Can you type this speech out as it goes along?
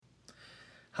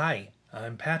Hi,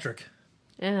 I'm Patrick,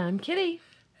 And I'm Kitty.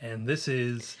 and this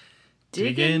is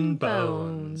Diggin' Diggin'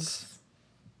 Bones.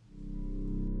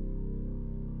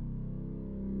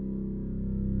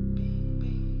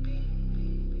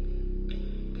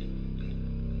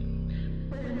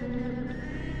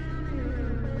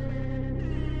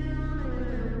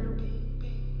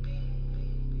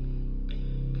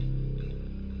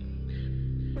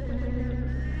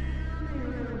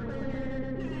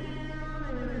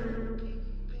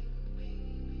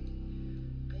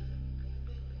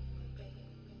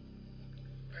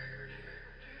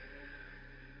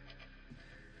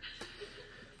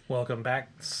 Welcome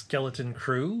back, Skeleton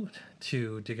Crew,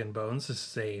 to Diggin' Bones. This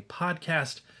is a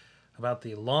podcast about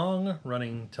the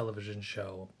long-running television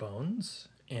show Bones,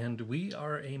 and we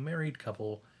are a married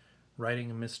couple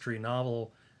writing a mystery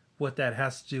novel. What that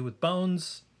has to do with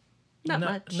Bones?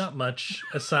 Not much,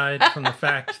 aside from the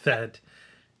fact that,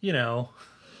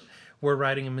 we're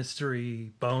writing a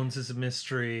mystery. Bones is a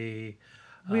mystery.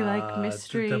 We like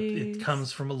mysteries. It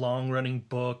comes from a long-running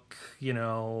book,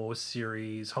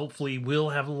 series. Hopefully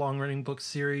we'll have a long-running book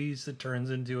series that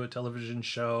turns into a television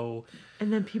show.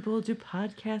 And then people will do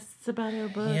podcasts about our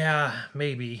book. Yeah,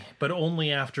 maybe. But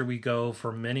only after we go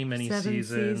for many, many 7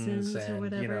 seasons or and,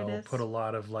 whatever it is. put a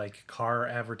lot of, car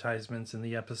advertisements in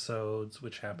the episodes,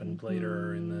 which happened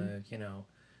later in the,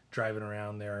 driving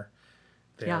around their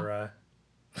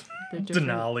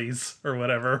Denali's or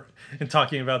whatever and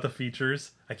talking about the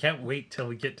features. I can't wait till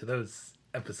we get to those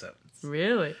episodes.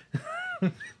 Really?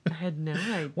 I had no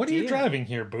idea. What are you driving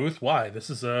here, Booth? Why? This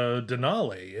is a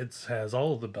Denali. It has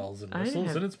all of the bells and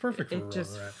whistles and it's perfect for It a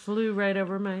just ride. flew right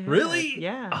over my head. Really?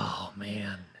 Yeah. Oh,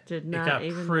 man. Did not it got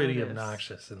even pretty notice.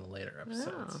 obnoxious in the later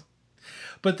episodes. Oh.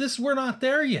 But we're not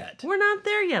there yet. We're not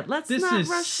there yet. Let's not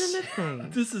rush into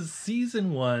things. This is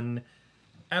season 1,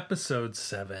 episode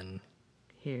 7.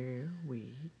 Here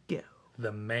we go.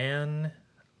 The Man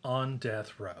on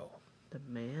Death Row. The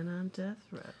Man on Death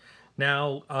Row.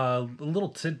 Now, little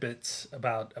tidbits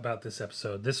about this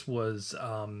episode. This is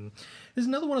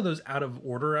another one of those out of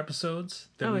order episodes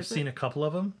that we've seen a couple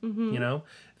of them. Mm-hmm.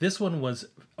 This one was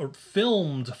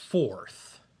filmed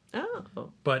 4th.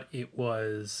 Oh. But it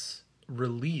was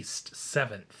released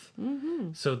 7th.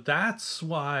 Mm-hmm. So that's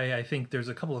why I think there's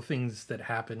a couple of things that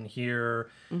happen here.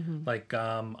 Mm-hmm. Like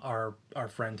our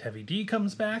friend Heavy D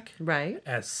comes back. Right.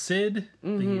 As Sid,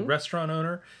 the restaurant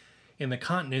owner. In the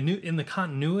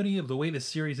continuity of the way the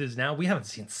series is now, we haven't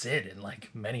seen Sid in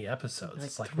many episodes.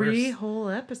 It's 3 whole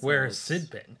episodes. Where has Sid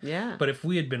been? Yeah. But if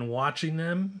we had been watching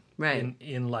them right.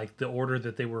 in the order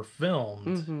that they were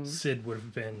filmed, Sid would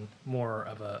have been more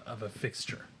of a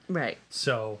fixture. Right.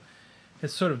 So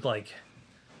it's sort of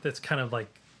that's kind of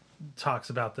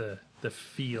talks about the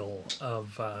feel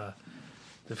of the.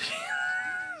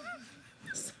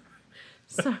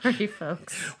 Sorry,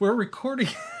 folks. We're recording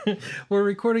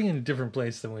in a different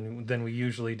place than we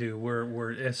usually do.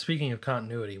 We're speaking of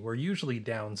continuity, we're usually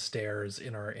downstairs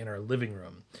in our living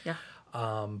room. Yeah.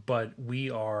 But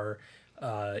we are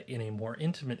in a more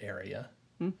intimate area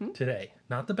today,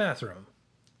 not the bathroom.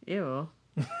 Ew.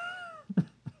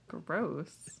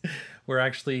 Gross. We're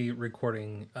actually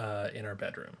recording in our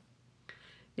bedroom.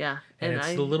 Yeah. And it's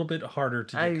a little bit harder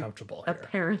to get comfortable here.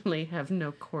 Apparently have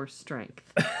no core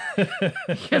strength.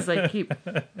 Because I keep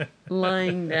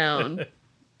lying down.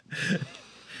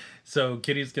 So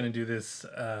Kitty's going to do this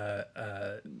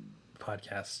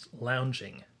podcast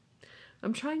lounging.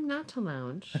 I'm trying not to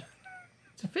lounge.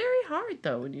 It's very hard,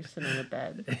 though, when you sit on a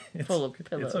bed full of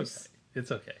pillows.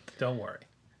 It's okay. Don't worry.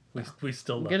 We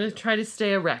still love I'm going you. to try to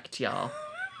stay erect, y'all.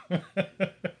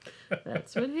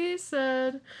 That's what he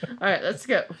said. All right, let's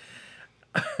go.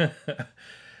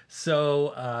 So,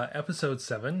 episode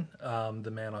 7,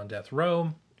 The Man on Death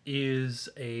Row, is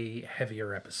a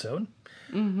heavier episode.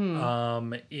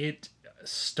 Mm-hmm. It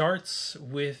starts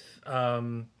with, a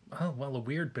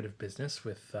weird bit of business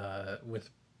with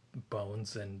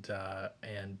Bones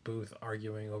and Booth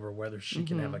arguing over whether she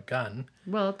can have a gun.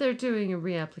 Well, they're doing a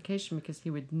reapplication because he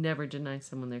would never deny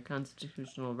someone their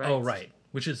constitutional rights. Oh, right.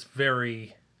 Which is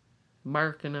very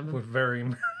American of him.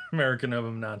 Very American of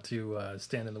him not to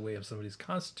stand in the way of somebody's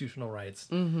constitutional rights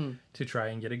to try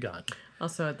and get a gun.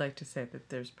 Also, I'd like to say that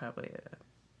there's probably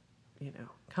a,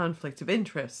 conflict of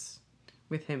interest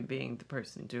with him being the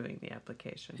person doing the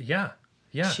application. Yeah.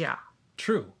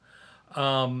 True.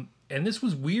 And this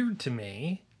was weird to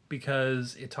me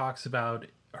because it talks about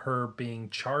her being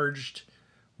charged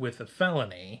with a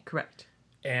felony. Correct.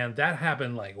 And that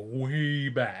happened way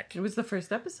back. It was the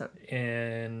first episode.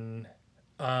 And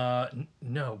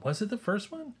no, was it the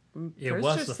first one? It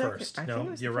was the first.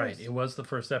 No, you're right. It was the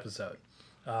first episode.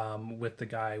 with the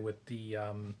guy with the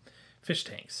fish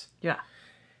tanks. Yeah.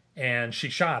 And she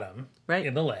shot him Right.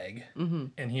 in the leg,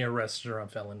 and he arrested her on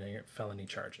felony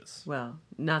charges. Well,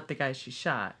 not the guy she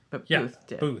shot, but Yeah, Booth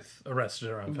did. Booth arrested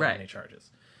her on felony Right.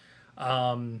 charges.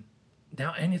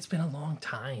 Now, and it's been a long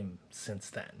time since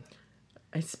then,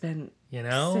 I spent you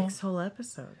know? 6 whole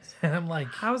episodes. And I'm like,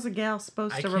 How's a gal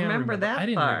supposed I to can't remember that I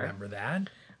didn't far? remember that.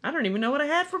 I don't even know what I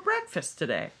had for breakfast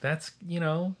today. That's,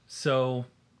 so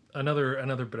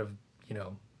another bit of, Who am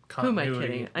I continuity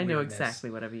kidding? I know weirdness. exactly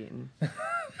what I've eaten.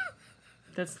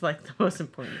 That's like the most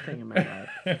important thing in my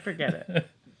life. Forget it.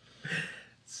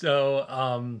 So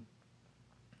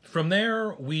from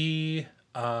there we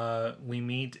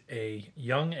meet a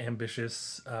young,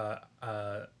 ambitious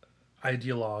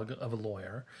ideologue of a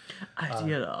lawyer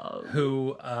Ideologue.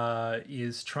 who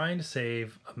is trying to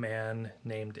save a man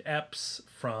named Epps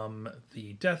from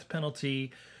the death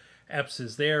penalty. Epps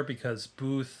is there because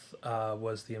Booth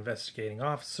was the investigating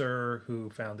officer who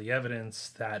found the evidence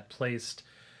that placed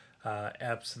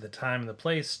Epps at the time and the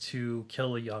place to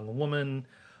kill a young woman,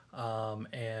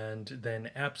 and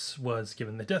then Epps was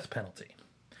given the death penalty.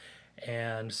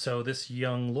 And so this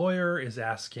young lawyer is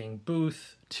asking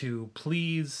Booth to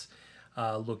please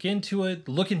look into it,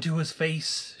 look into his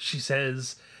face, she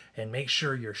says, and make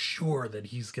sure you're sure that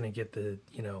he's going to get the,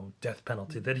 death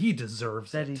penalty, that he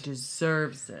deserves That it. he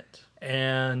deserves it.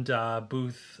 And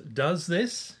Booth does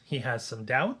this. He has some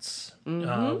doubts,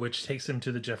 which takes him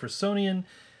to the Jeffersonian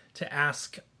to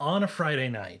ask on a Friday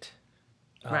night,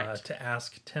 Right. to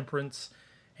ask Temperance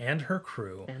and her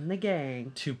crew And the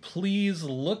gang. to please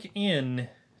look in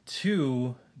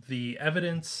to the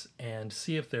evidence and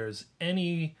see if there's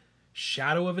any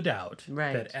shadow of a doubt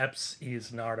Right. that Epps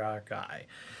is not our guy.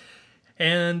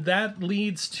 And that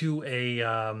leads to a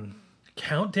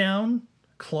countdown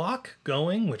clock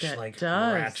going, which That like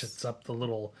does. ratchets up the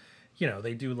little,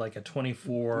 they do like a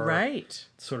 24 Right.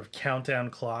 sort of countdown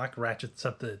clock, ratchets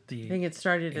up the I think it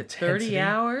started at intensity. 30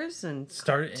 hours and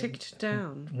Started- ticked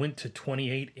down. went to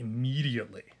 28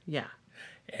 immediately. Yeah.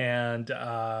 And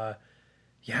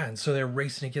and so they're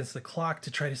racing against the clock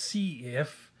to try to see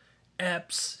if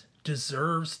Epps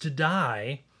deserves to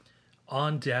die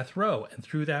on death row. And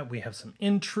through that we have some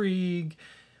intrigue,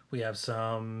 we have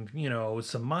some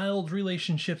some mild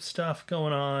relationship stuff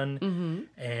going on,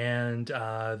 and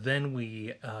then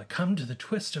we come to the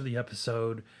twist of the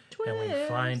episode, and we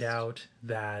find out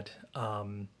that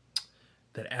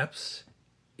that Epps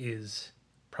is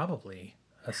probably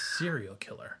a serial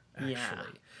killer, actually. Yeah.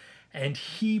 And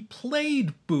he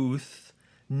played Booth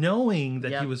knowing that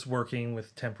he Yep. was working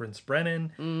with Temperance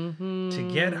Brennan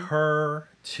to get her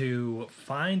to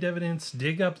find evidence,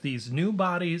 dig up these new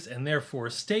bodies, and therefore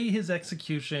stay his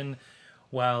execution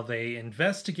while they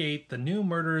investigate the new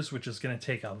murders, which is going to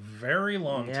take a very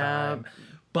long Yep. time,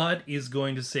 but is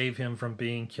going to save him from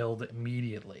being killed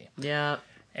immediately. Yeah.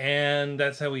 And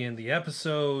that's how we end the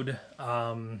episode.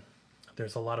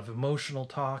 There's a lot of emotional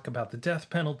talk about the death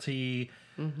penalty,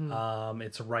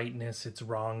 its rightness, its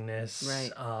wrongness.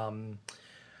 Right.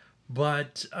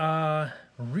 But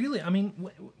really, I mean,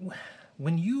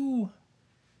 when you,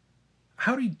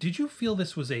 did you feel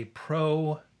this was a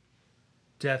pro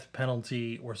death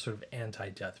penalty or sort of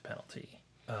anti-death penalty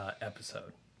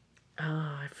episode? Oh,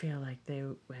 I feel like they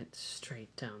went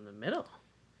straight down the middle.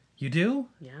 You do?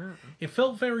 Yeah. It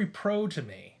felt very pro to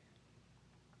me.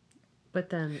 But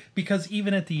then, Because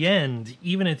even at the end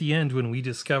when we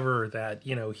discover that,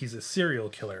 he's a serial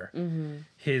killer,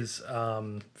 his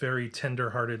very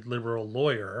tender-hearted liberal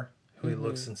lawyer, who he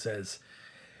looks and says,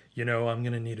 I'm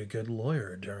going to need a good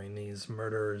lawyer during these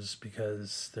murders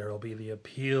because there'll be the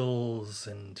appeals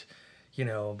and,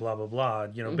 blah, blah, blah,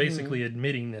 basically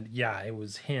admitting that, it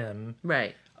was him.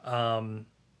 right. And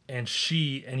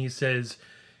he says,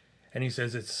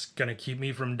 it's going to keep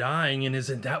me from dying, and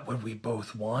isn't that what we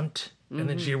both want? And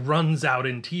then she runs out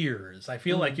in tears. I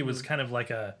feel like it was kind of like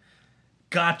a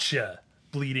gotcha,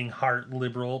 bleeding heart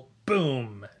liberal.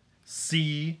 Boom.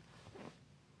 See?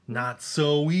 Not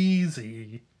so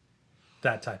easy.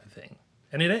 That type of thing.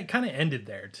 And it kind of ended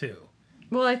there, too.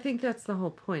 Well, I think that's the whole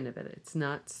point of it. It's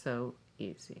not so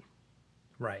easy.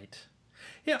 Right.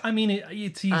 Yeah, I mean,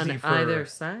 it's easy On for... either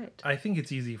side. I think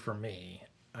it's easy for me.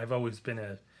 I've always been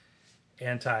a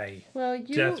anti-death Well,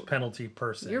 penalty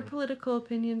person. your political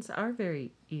opinions are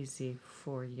very easy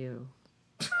for you.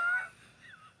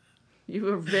 You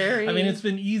were very... I mean, it's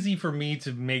been easy for me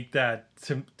to make that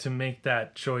to make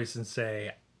that choice and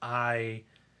say I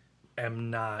am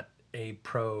not a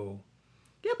pro.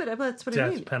 Yeah, but that's what I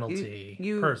death mean. penalty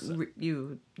you person.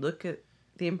 You look at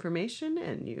the information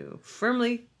and you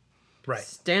firmly Right.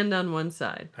 stand on one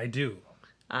side. I do.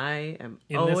 I am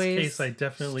In always this case, I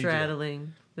definitely do.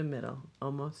 straddling the middle,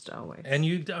 almost always.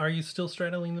 And are you still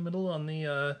straddling the middle on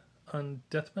the on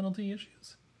death penalty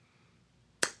issues?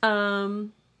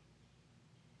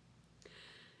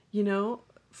 You know,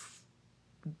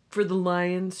 for the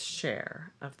lion's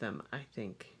share of them, I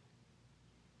think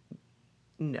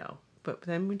no. But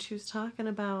then when she was talking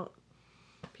about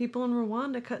people in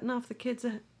Rwanda cutting off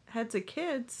the heads of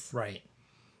kids, Right.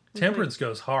 Temperance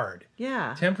goes hard.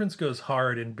 yeah. Temperance goes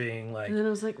hard in being like, And then I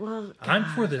was like, well, God, I'm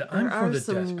for the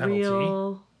death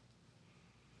penalty.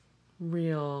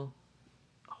 Real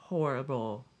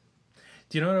horrible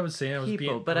Do you know what I was saying?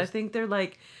 I think they're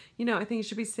like, I think it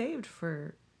should be saved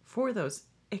for those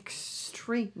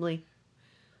extremely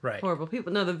right. horrible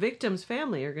people. Now, the victim's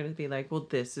family are going to be like, well,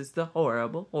 this is the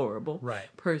horrible, horrible Right.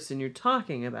 person you're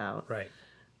talking about. Right.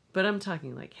 But I'm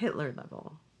talking like Hitler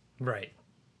level. Right.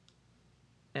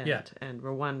 And, Yeah. and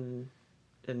Rwandan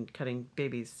and cutting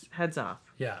babies' heads off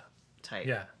Yeah. type.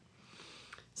 Yeah.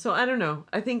 So I don't know.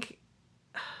 I think...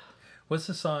 What's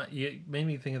the song? You made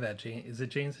me think of that. Is it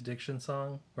Jane's Addiction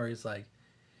song? Where he's like,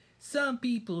 some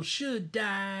people should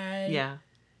die. Yeah.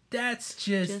 That's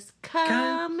just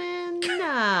common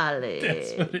knowledge.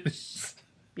 That's what it is.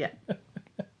 Yeah.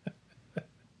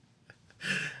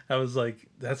 I was like,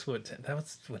 that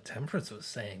was what Temperance was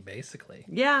saying, basically.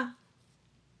 Yeah.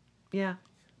 Yeah.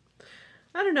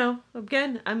 I don't know.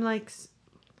 Again, I'm like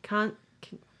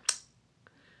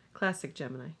classic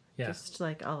Gemini. Yeah. Just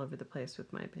like all over the place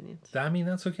with my opinions. I mean,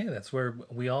 that's okay. That's where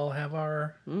we all have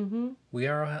our. Mm-hmm.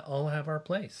 All have our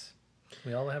place.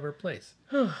 We all have our place,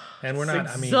 and we're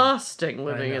not. Exhausting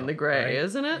living I know, in the gray, right?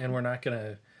 isn't it? And we're not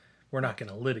gonna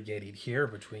litigate it here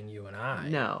between you and I.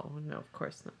 No, of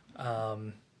course not.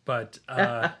 But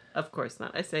of course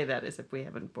not. I say that as if we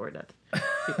haven't bored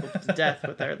people to death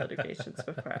with our litigations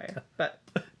so far. But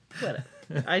whatever.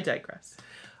 I digress.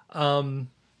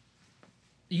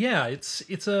 Yeah, it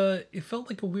felt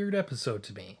like a weird episode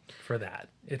to me for that.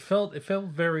 It felt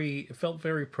very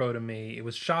pro to me. It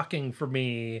was shocking for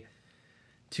me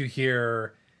to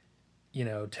hear,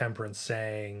 Temperance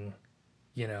saying,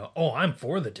 oh, I'm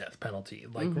for the death penalty,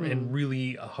 like in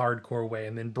really a hardcore way,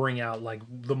 and then bring out like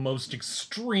the most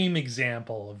extreme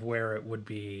example of where it would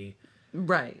be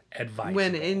right advisable.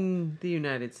 When in the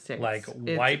United States, like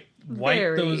wipe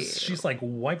those. She's like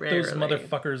wipe rarely. those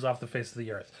motherfuckers off the face of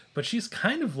the earth. But she's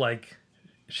kind of like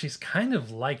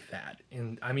that.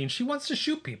 And I mean, she wants to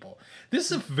shoot people.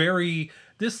 This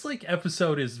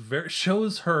episode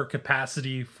shows her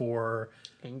capacity for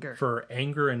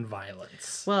anger and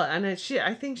violence. Well, and I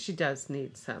think she does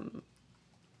need some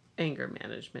anger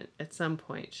management. At some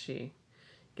point, she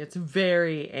gets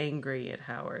very angry at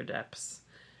Howard Epps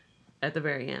at the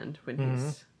very end when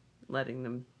he's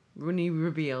when he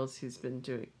reveals he's been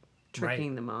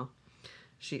tricking them all.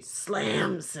 She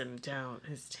slams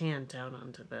his hand down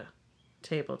onto the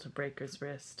table to break his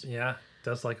wrist. Yeah,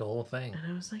 does like a whole thing.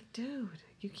 And I was like, dude,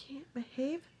 you can't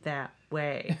behave that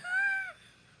way.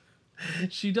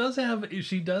 She's kind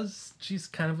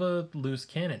of a loose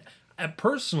cannon.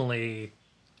 Personally,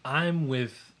 I'm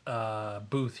with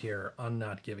Booth here on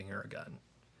not giving her a gun.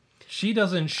 She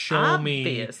doesn't show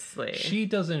me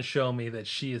that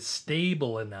she is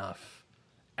stable enough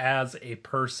as a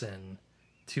person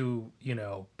to,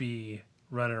 be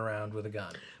running around with a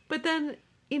gun. But then,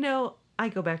 I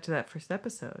go back to that first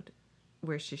episode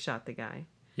where she shot the guy.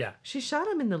 Yeah. She shot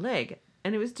him in the leg,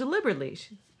 and it was deliberately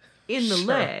in the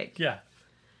leg. Yeah.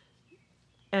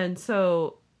 And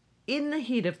so, in the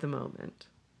heat of the moment,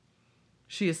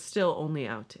 she is still only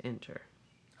out to injure.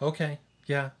 Okay.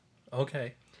 Yeah.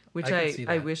 Okay. Which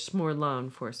I wish more law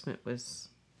enforcement was...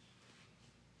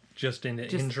 Just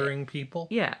injuring people?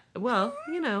 Yeah. Well,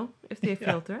 if they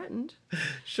feel threatened.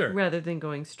 Sure. Rather than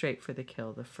going straight for the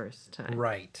kill the first time.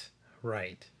 Right.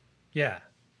 Yeah.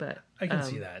 But I can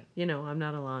see that. I'm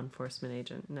not a law enforcement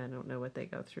agent, and I don't know what they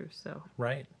go through, so...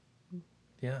 Right.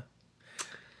 Yeah.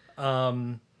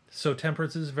 So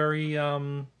Temperance is very,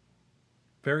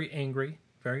 very angry,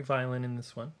 very violent in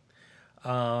this one.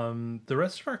 The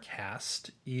rest of our cast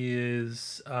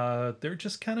is, they're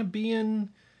just kind of being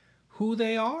who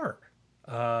they are.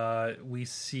 We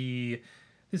see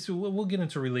this. We'll get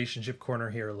into relationship corner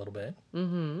here a little bit.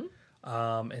 Mm-hmm.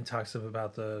 And talk some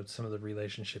about some of the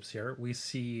relationships here. We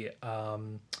see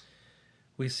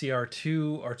our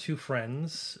two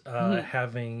friends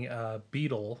having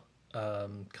beetle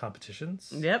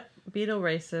competitions. Yep, beetle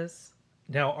races.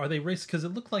 Now, are they races? Because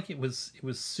it looked like it was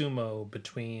sumo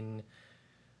between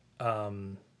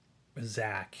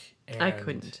Zach and... I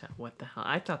couldn't tell what the hell.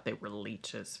 I thought they were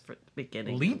leeches for the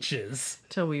beginning. Leeches?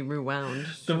 Till we rewound.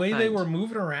 The way they were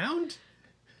moving around?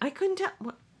 I couldn't tell.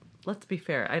 let's be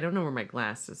fair. I don't know where my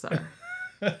glasses are.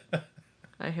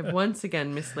 I have once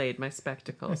again mislaid my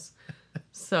spectacles.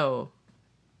 So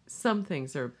some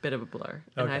things are a bit of a blur.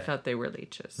 And I Okay. thought they were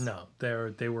leeches. No,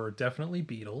 they were definitely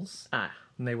beetles. Ah.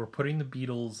 And they were putting the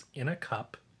beetles in a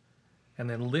cup and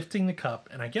then lifting the cup.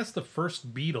 And I guess the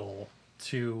first beetle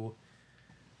to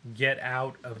get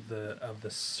out of the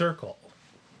circle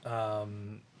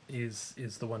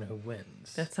is the one who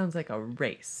wins. That sounds like a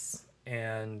race.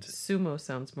 And Sumo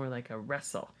sounds more like a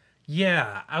wrestle.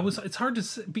 yeah, it's hard to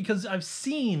say, because I've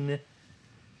seen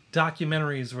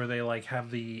documentaries where they like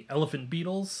have the elephant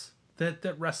beetles that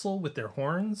wrestle with their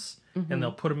horns, and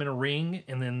they'll put them in a ring,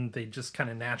 and then they just kind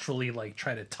of naturally like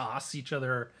try to toss each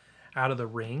other out of the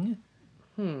ring.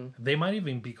 They might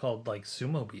even be called like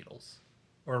sumo beetles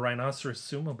or rhinoceros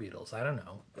sumo beetles. I don't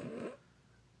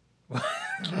know.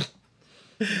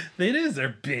 It is.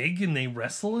 They're big and they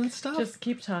wrestle and stuff. Just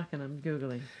keep talking. I'm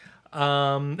Googling.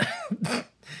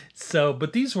 So,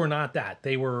 but these were not that.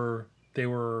 They were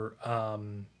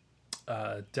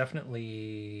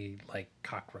definitely like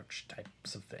cockroach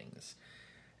types of things.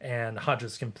 And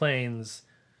Hodges complains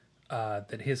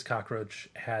that his cockroach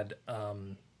had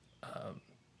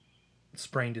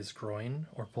sprained his groin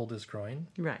or pulled his groin.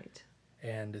 Right.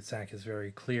 And Zach is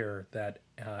very clear that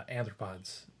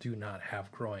arthropods do not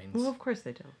have groins. Well, of course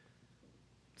they don't.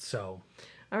 So,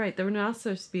 All right. The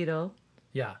rhinoceros beetle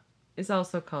yeah. is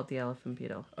also called the elephant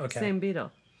beetle. Okay. Same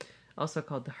beetle. Also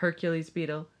called the Hercules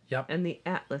beetle Yep. and the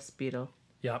Atlas beetle,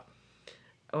 Yep.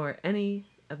 or any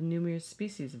of numerous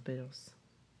species of beetles.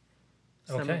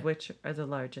 Some Okay. of which are the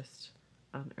largest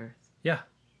on Earth. Yeah.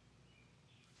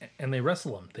 And they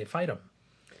wrestle them. They fight them.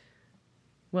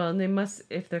 Well, and they must,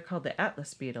 if they're called the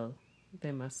Atlas beetle,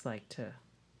 they must like to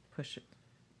push it.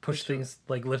 Push things,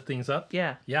 like lift things up.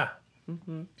 Yeah. Yeah.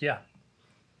 Mm-hmm. Yeah.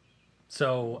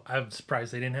 So I'm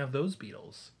surprised they didn't have those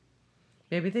beetles.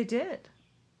 Maybe they did.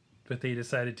 But they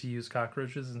decided to use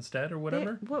cockroaches instead or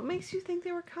whatever. What makes you think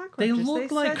they were They cockroaches?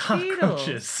 look like said beetles.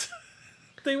 cockroaches.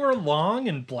 They were long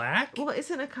and black. Well,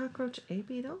 isn't a cockroach a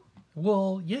beetle?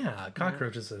 Well, yeah,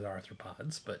 cockroaches are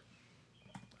arthropods, but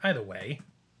either way,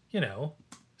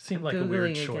 seemed like a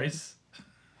weird Googling choice.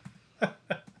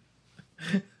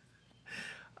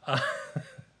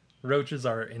 Roaches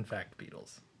are, in fact,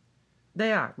 beetles.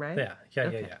 They are, right? Yeah,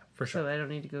 Okay. for sure. So I don't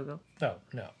need to Google. No.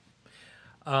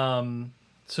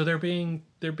 So they're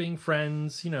being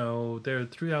friends, they're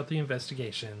throughout the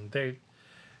investigation.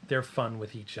 They're fun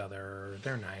with each other.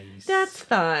 They're nice. That's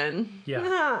fun.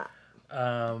 Yeah.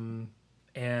 And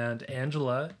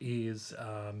Angela is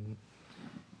on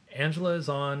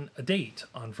a date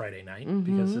on Friday night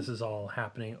because this is all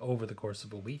happening over the course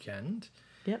of a weekend.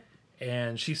 Yep.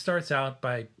 And she starts out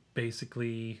by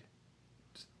basically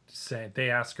saying, they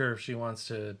ask her if she wants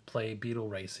to play beetle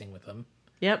racing with them.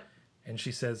 Yep. And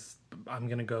she says, I'm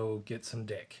going to go get some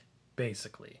dick,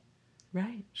 basically.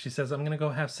 Right. She says, I'm going to go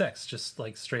have sex, just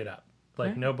like straight up. Like,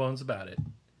 Right. no bones about it.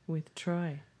 With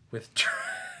Troy.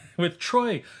 With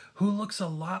Troy, who looks a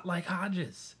lot like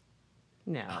Hodges.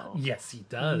 No. Yes, he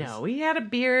does. No, he had a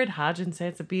beard. Hodgins said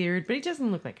it's a beard, but he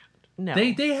doesn't look like. No.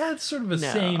 They had sort of a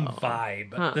No. same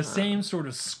vibe. The same sort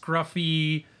of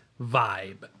scruffy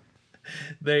vibe.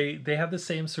 They have the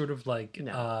same sort of like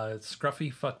No.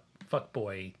 scruffy fuck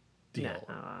boy deal.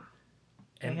 No.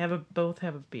 And- They both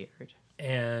have a beard.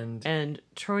 And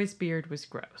Troy's beard was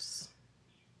gross.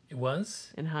 it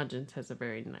was? And Hodgins has a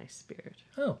very nice beard.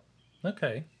 Oh,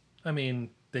 okay. I mean,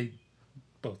 they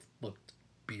both looked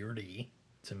beardy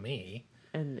to me.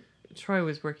 And Troy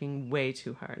was working way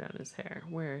too hard on his hair,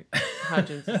 where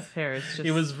Hodgins' hair is just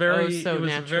It was very so it was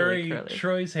naturally very curly.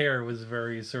 Troy's hair was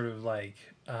very sort of like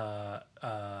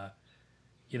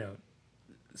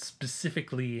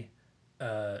specifically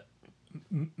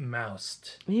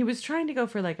moused. He was trying to go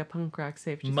for like a punk rock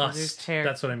safety Must. hair.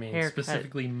 That's what I mean. haircut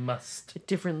Specifically must. at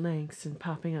different lengths and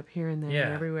popping up here and there Yeah,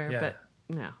 and everywhere. yeah. But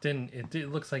no.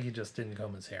 It looks like he just didn't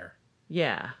comb his hair.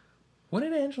 Yeah. What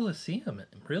did Angela see him in?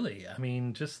 Really? I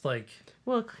mean, just like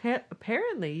Well,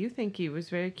 apparently you think he was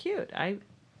very cute. I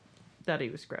thought he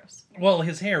was gross. well,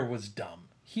 his hair was dumb.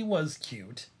 He was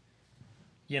cute.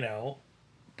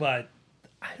 But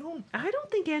I don't I don't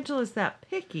think Angela's that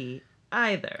picky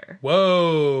either.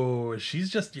 Whoa, she's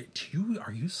just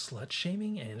are you slut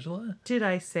shaming Angela? Did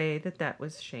I say that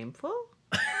was shameful?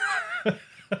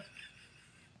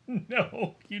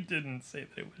 No, you didn't say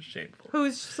that it was shameful.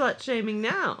 Who's slut shaming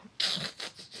now?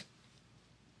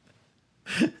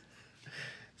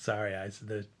 Sorry, I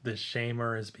said the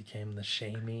shamer has became the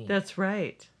shamey. That's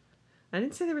right. I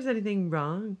didn't say there was anything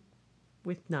wrong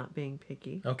with not being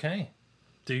picky. Okay.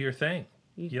 Do your thing.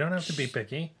 You don't have to be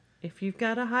picky. If you've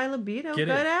got a high libido, Get good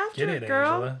it, after get it, it,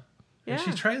 girl. Angela. Yeah. And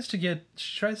she tries to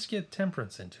get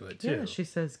Temperance into it too. Yeah, she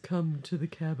says, "Come to the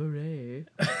cabaret."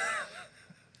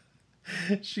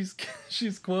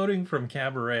 she's quoting from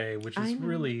Cabaret, which I is know.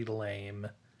 really lame.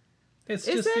 It's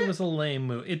Is just it it? was a lame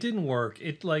move. It didn't work.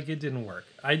 It didn't work.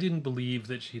 I didn't believe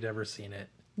that she'd ever seen it.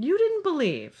 You didn't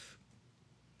believe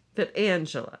that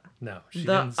Angela, No, she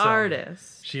the didn't sell me.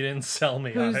 artist, She didn't sell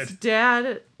me on whose it.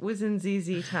 dad was in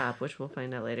ZZ Top, which we'll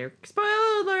find out later.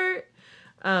 Spoiler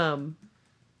alert!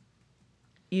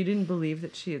 You didn't believe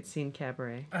that she had seen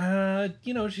Cabaret?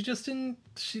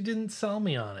 She didn't sell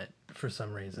me on it for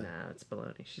some reason. No, it's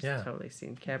baloney. She's Yeah. totally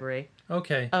seen Cabaret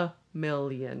Okay. a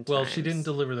million times. Well, she didn't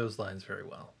deliver those lines very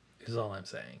well, is all I'm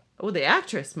saying. Well, the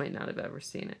actress might not have ever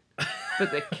seen it,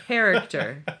 but the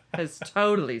character has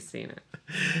totally seen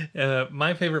it.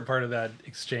 My favorite part of that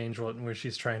exchange, where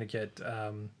she's trying to get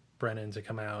Brennan to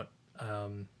come out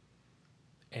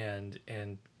and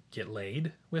get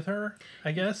laid with her,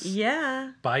 I guess.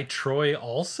 Yeah. By Troy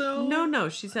also? No,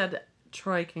 she said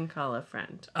Troy can call a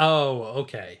friend. Oh,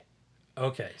 okay.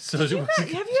 Okay. So Have you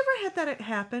ever had that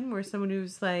happen where someone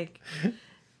who's like,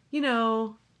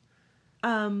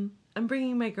 I'm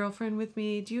bringing my girlfriend with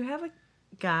me. Do you have a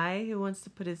guy who wants to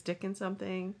put his dick in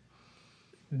something?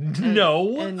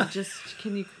 No. And just,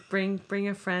 can you bring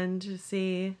a friend to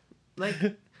see? Like,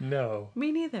 No.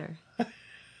 me neither.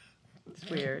 It's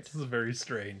weird. This is very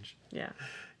strange. Yeah.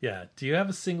 Yeah. Do you have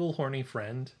a single horny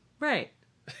friend Right.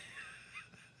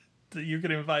 that you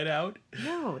can invite out?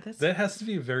 No, That has to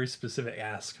be a very specific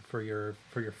ask for your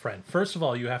friend. First of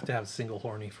all, you have to have a single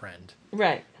horny friend.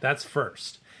 right. That's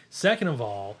first. Second of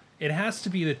all, it has to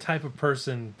be the type of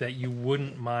person that you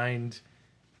wouldn't mind,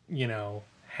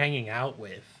 hanging out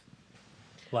with.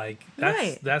 Like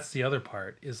Right. that's the other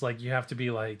part. Is like you have to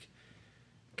be like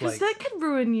Because that could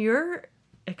ruin your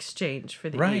exchange for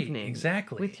the Right, evening.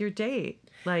 exactly. With your date.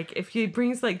 Like, if he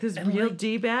brings, like, this And, real like,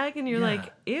 D-bag and you're yeah.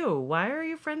 like, ew, why are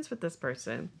you friends with this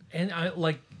person? And I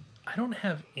don't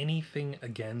have anything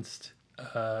against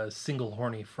a single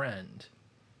horny friend,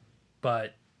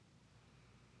 but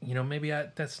maybe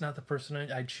that's not the person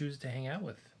I choose to hang out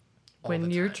with. All When the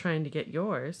you're time. trying to get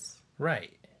yours.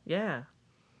 Right. Yeah.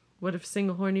 What if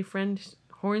single horny friend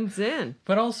horns in?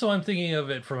 But also, I'm thinking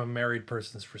of it from a married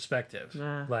person's perspective.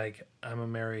 Ah. Like, I'm a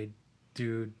married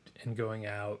dude, and going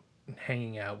out and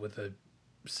hanging out with a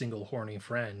single horny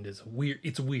friend is weird.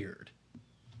 It's weird.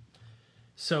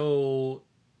 So,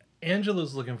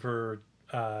 Angela's looking for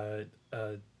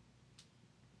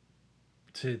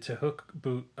to hook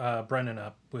Brennan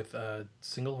up with a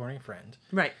single horny friend.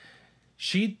 Right.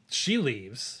 She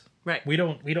leaves. Right. We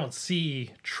don't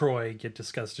see Troy get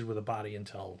disgusted with a body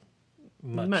until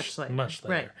much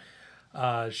later.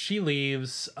 Right. She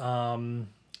leaves, and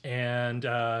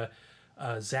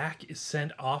Zach is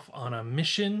sent off on a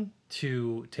mission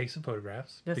to take some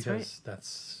photographs. That's because right.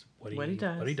 that's what What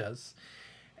he does.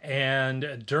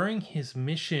 And during his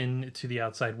mission to the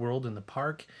outside world in the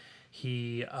park,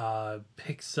 he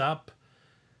picks up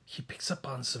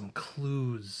on some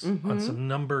clues, on some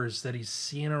numbers that he's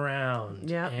seeing around.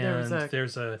 Yeah, and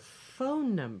there's a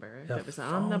phone number that was on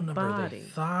phone the number. body. They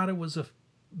thought it was a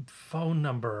phone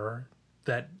number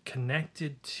that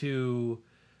connected to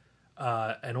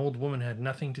an old woman, had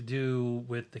nothing to do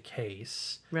with the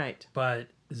case. Right. But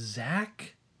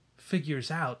Zach figures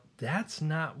out that's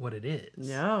not what it is.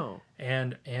 No.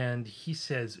 And he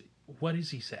says, what does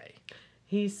he say?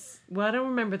 I don't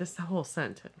remember this whole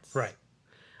sentence. Right.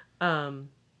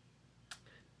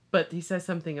 But he says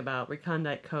something about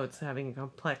recondite codes having a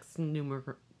complex Yeah.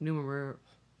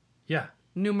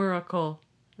 numerical.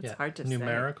 It's Yeah. hard to say.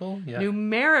 Numerical? Yeah.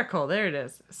 Numerical. There it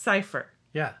is. Cipher.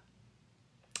 Yeah.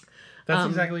 That's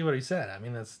exactly what he said. I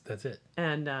mean, that's it.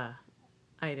 And I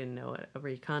didn't know what a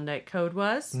recondite code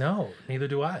was. No, neither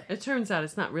do I. It turns out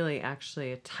it's not really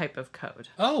actually a type of code.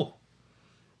 Oh,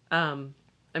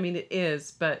 I mean, it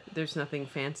is, but there's nothing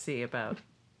fancy about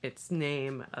its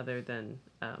name other than,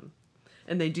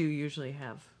 and they usually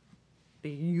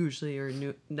are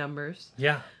new numbers.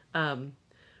 yeah.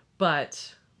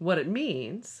 But what it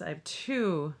means, I have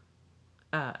two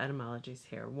etymologies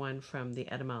here. One from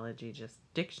the etymology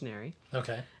dictionary,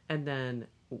 Okay. and then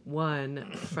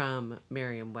one from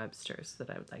Merriam-Webster's that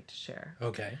I would like to share.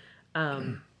 Okay.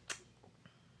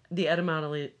 The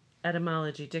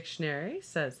etymology dictionary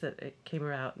says that it came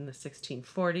about in the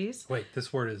 1640s. Wait,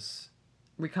 this word is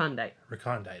Recondite.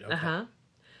 recondite. Okay. Uh-huh.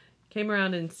 Came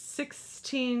around around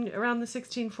the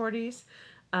 1640s,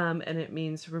 and it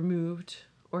means removed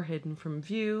or hidden from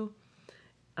view.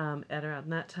 At around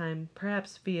that time,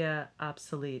 perhaps via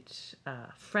obsolete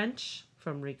French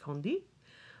from recondit,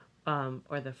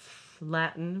 or the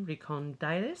Latin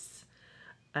reconditus,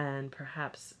 and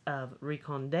perhaps of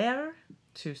recondere,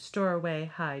 to store away,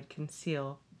 hide,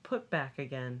 conceal, put back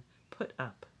again, put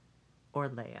up, or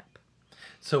lay up.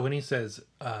 So when he says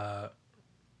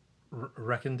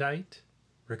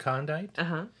recondite,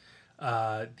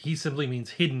 he simply means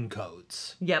hidden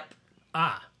codes. Yep,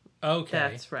 Ah, okay.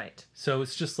 that's right. So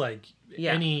it's just like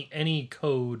Yeah. any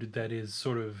code that is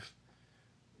sort of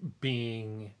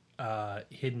being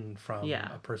hidden from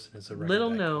Yeah. a person is a recondite Little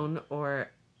code. known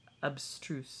or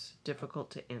abstruse,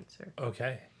 difficult to answer.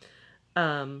 Okay.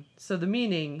 So the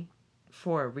meaning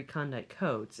for recondite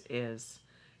codes is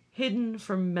hidden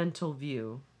from mental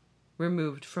view,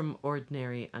 removed from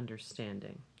ordinary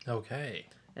understanding. Okay.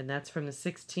 And that's from the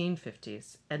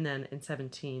 1650s. And then in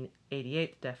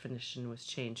 1788, the definition was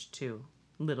changed to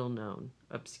little known,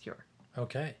 obscure.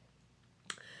 Okay.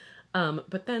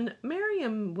 But then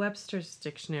Merriam-Webster's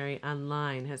dictionary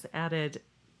online has added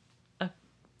a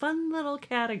fun little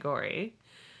category.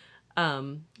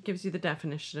 Gives you the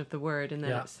definition of the word, and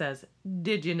then Yeah. it says,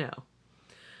 did you know?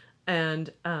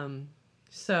 And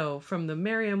so from the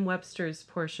Merriam-Webster's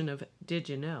portion of did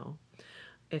you know,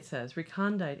 it says,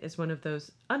 recondite is one of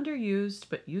those underused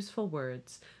but useful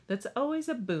words that's always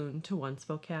a boon to one's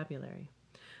vocabulary.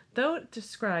 Though it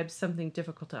describes something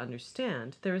difficult to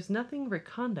understand, there is nothing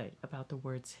recondite about the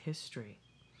word's history.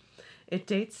 It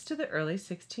dates to the early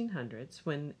 1600s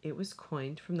when it was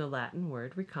coined from the Latin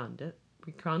word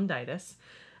reconditus,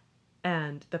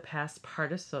 and the past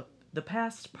participle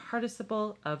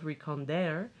of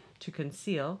recondere, to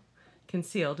conceal.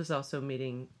 Concealed is also a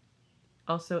meaning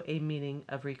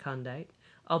of recondite,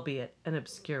 albeit an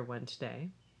obscure one today.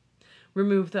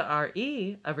 Remove the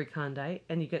re of recondite,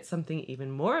 and you get something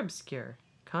even more obscure,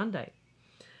 condite.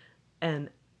 An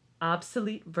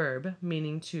obsolete verb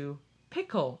meaning to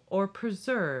pickle or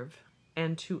preserve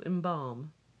and to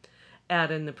embalm.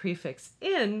 Add in the prefix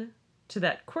in to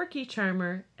that quirky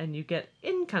charmer, and you get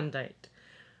incondite,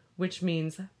 which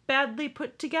means badly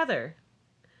put together.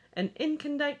 An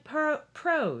incondite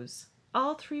prose.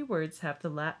 All three words have the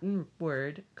Latin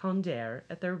word condere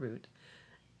at their root,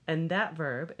 and that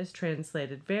verb is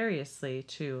translated variously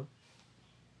to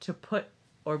put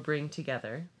or bring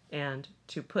together, and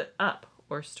to put up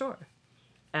or store,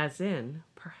 as in,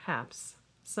 perhaps,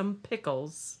 some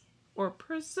pickles or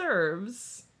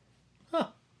preserves. Huh.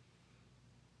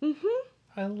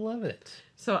 I love it.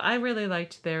 So I really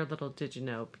liked their little did you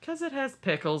know, because it has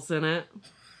pickles in it.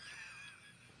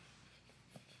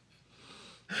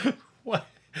 What?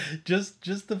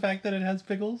 Just the fact that it has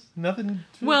pickles? Nothing.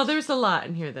 Well, there's a lot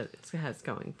in here that it has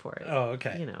going for it. Oh,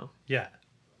 okay. You know. Yeah,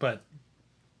 but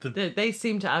They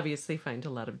seem to obviously find a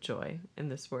lot of joy in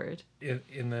this word.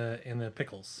 in the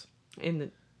pickles,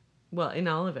 In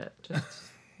all of it. Just,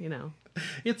 you know.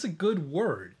 it's a good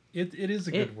word. It is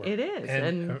a good word. It is.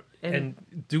 And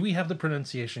do we have the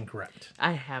pronunciation correct?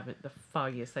 I haven't the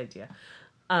foggiest idea.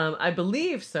 I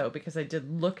believe so, because I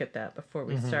did look at that before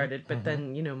we started, but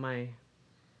then, you know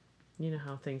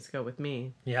how things go with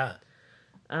me. Yeah.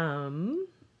 And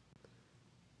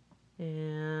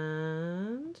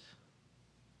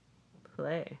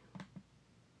play.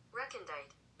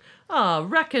 Recondite. Oh,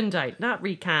 recondite, not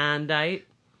recondite.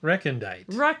 Recondite.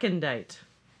 Recondite.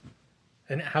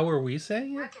 And how are we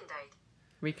saying it?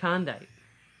 Recondite. Recondite.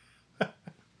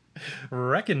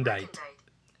 Recondite.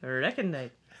 Recondite.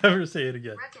 Recondite. Ever say it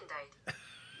again?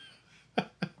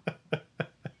 Recondite.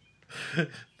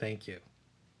 Thank you.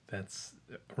 That's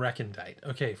recondite.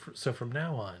 Okay, so from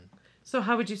now on, So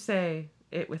how would you say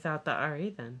it without the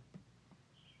re then?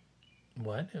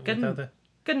 what? Without the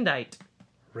Condite.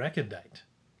 recondite.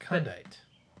 Condite.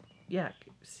 Yeah,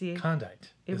 see? Condite.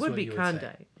 It is would what be you would say.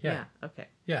 condite. Yeah. Yeah, okay.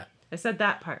 Yeah. I said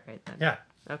that part right then. Yeah.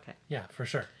 Okay. Yeah, for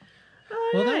sure. All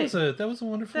Well, right. that was a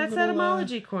wonderful That's little,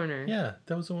 etymology corner. yeah,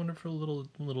 that was a wonderful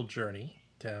little journey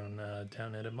down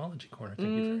etymology corner. Thank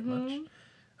you very much.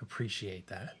 Appreciate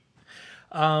that.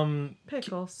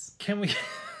 Pickles. Can we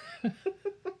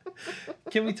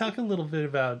can we talk a little bit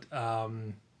about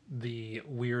the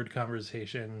weird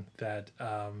conversation that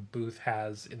Booth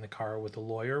has in the car with the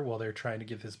lawyer while they're trying to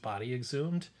get his body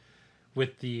exhumed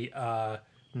with the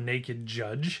naked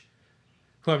judge,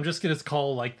 who I'm just going to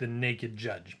call like the naked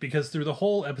judge, because through the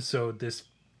whole episode, this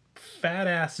fat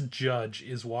ass judge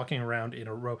is walking around in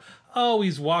a robe. Oh,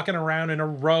 he's walking around in a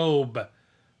robe.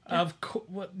 Of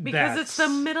course, Because it's the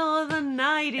middle of the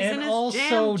night. He's in and his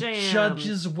also jam.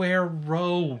 judges wear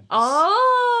robes.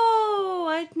 Oh,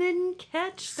 I I didn't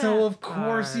catch that. So of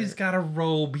course part. he's got a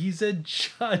robe. He's a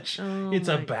judge. Oh It's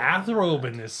a my bathrobe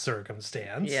God. in this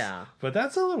circumstance. Yeah. But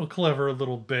that's a little clever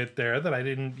little bit there that I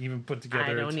didn't even put together.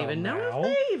 I don't until even know now. if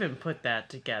they even put that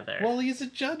together. Well, he's a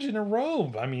judge in a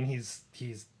robe. I mean, he's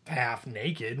half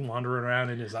naked, wandering around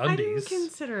in his I didn't undies.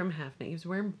 consider him half naked. He was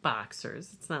wearing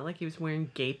boxers. It's not like he was wearing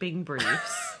gaping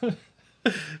briefs.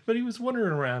 But he was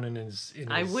wandering around in his.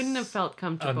 I wouldn't have felt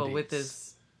comfortable with undies.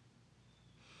 his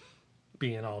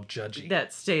Being all judgy.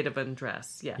 that state of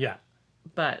undress. Yeah. Yeah.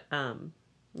 But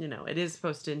it is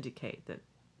supposed to indicate that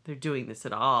they're doing this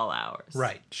at all hours.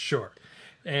 Right, sure.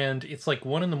 And it's like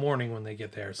 1 a.m. when they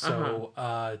get there. So,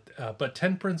 but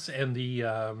Temperance and the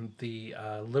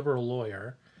liberal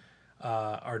lawyer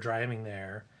are driving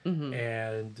there,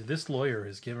 and this lawyer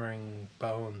is giving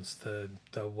Bones the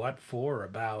what for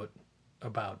about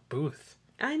Booth.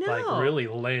 I know. Like really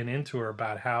laying into her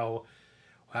about how,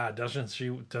 wow, isn't she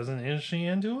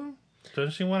into him?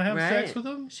 Doesn't she want to have sex with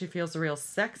him? She feels a real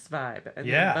sex vibe. And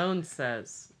Yeah. then Bones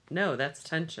says, no, that's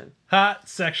tension. Hot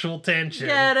sexual tension.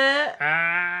 Get it?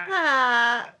 Ah.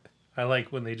 Ah. I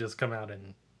like when they just come out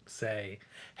and say,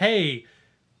 hey,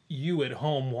 you at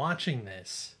home watching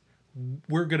this,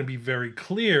 we're going to be very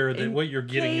clear that In what you're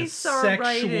getting is case our sexual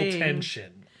writing-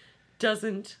 tension.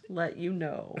 Doesn't let you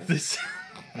know. This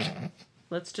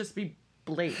Let's just be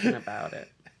blatant about it.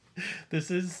 this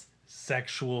is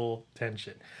sexual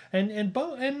tension. And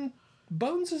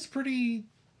Bones is pretty,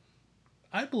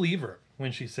 I believe her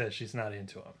when she says she's not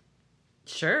into him.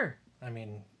 Sure. I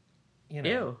mean, you know,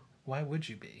 Ew. why would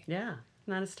you be? Yeah.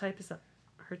 Not his type is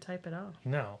her type at all.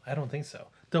 No, I don't think so.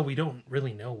 Though we don't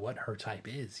really know what her type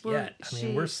is Well, yet. I mean,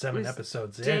 she we're 7 was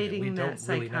episodes in, Dating and we don't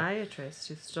that really know. psychiatrist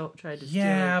who tried to steal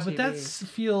Yeah, her but TV. that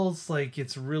feels like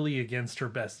it's really against her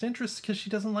best interest because she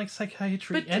doesn't like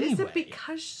psychiatry But anyway. is it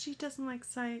because she doesn't like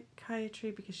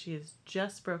psychiatry because she has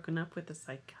just broken up with a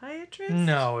psychiatrist?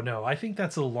 No. I think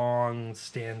that's a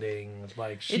long-standing,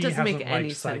 like, she It doesn't hasn't make any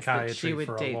liked sense that psychiatry she would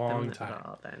for a date long them time. at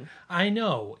all then. I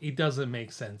know, it doesn't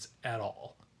make sense at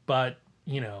all. But,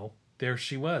 you know, there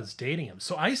she was dating him.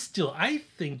 So I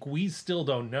think we still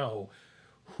don't know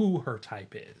who her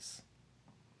type is.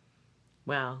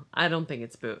 Well, I don't think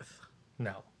it's Booth.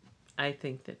 No. I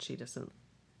think that she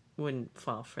wouldn't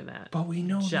fall for that. But we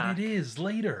know Jock. that it is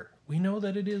later. We know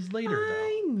that it is later, though.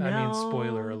 I know. I mean,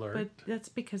 spoiler alert. But that's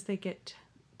because they get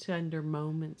to under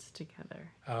moments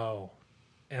together. Oh.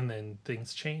 And then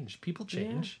things change. People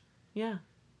change. Yeah.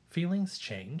 Feelings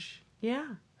change.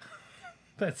 Yeah.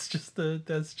 That's just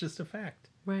a fact.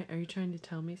 Right. Are you trying to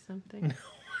tell me something?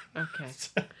 No. Okay.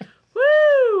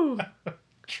 Woo!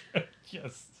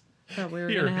 Yes. Thought we were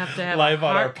Here, going to have live a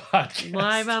on our heart- podcast.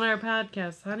 Live on our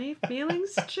podcast, honey.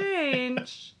 Feelings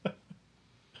change.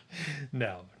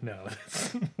 No,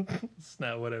 that's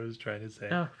not what I was trying to say.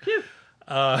 Oh, phew.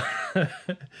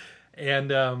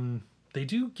 And they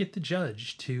do get the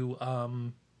judge to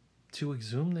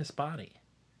exhume this body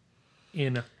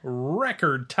in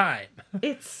record time.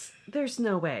 There's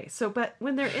no way. So, but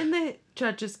when they're in the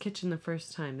judge's kitchen the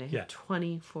first time, they have Yeah.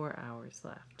 24 hours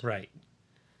left. Right.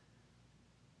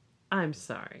 I'm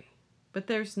sorry, but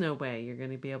there's no way you're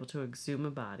going to be able to exhume a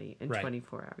body in Right.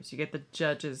 24 hours. You get the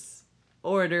judge's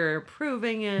order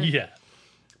approving it, Yeah.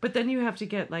 but then you have to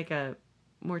get like a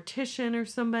mortician or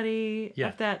somebody Yeah.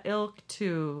 of that ilk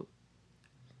to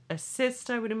assist,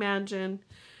 I would imagine.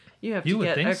 You have You to would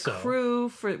get think a so.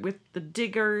 crew with the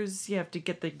diggers. You have to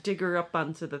get the digger up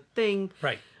onto the thing,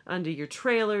 Right. onto your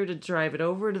trailer to drive it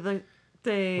over to the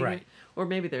thing. Right. Or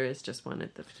maybe there is just one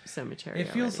at the cemetery. It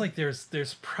feels already. like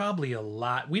there's probably a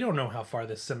lot. We don't know how far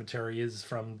this cemetery is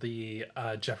from the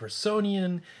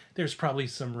Jeffersonian. There's probably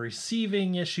some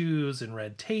receiving issues and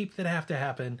red tape that have to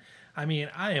happen. I mean,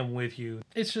 I am with you.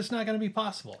 It's just not going to be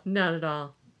possible. Not at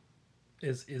all.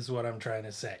 Is what I'm trying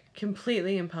to say.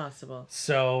 Completely impossible.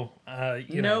 So,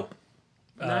 Nope.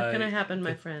 Not uh, going to happen,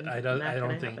 my friend. I don't Not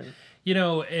gonna think, happen.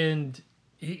 and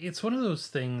it's one of those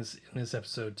things in this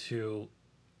episode too,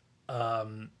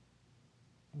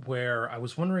 where I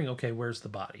was wondering, okay, where's the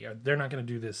body? They're not going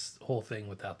to do this whole thing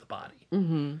without the body.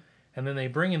 Mm-hmm. And then they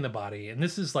bring in the body, and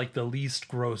this is like the least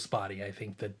gross body I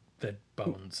think that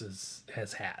Bones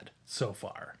has had so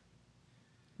far.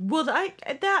 Well, that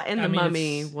and the I mean,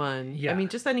 mummy it's- one. yeah. I mean,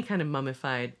 just any kind of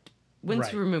mummified. Once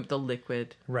Right. you remove the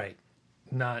liquid. Right.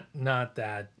 Not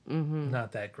that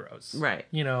not that gross. Right.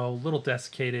 You know, little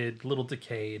desiccated, little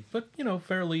decayed, but you know,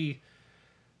 fairly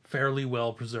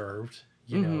well preserved,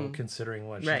 you know, considering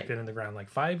what she's Right. been in the ground like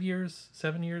 5 years,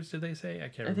 7 years, did they say? I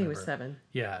can't remember. I think it was 7.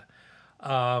 Yeah.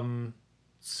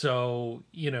 So,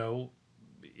 you know,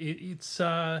 it's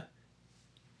that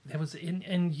was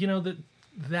and you know,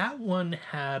 that one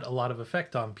had a lot of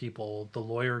effect on people. The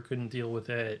lawyer couldn't deal with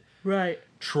it. Right.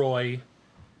 Troy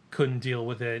couldn't deal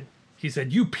with it. He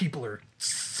said, "You people are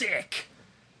sick,"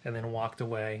 and then walked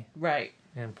away. Right.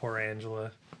 And poor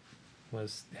Angela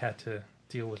had to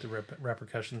deal with the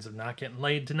repercussions of not getting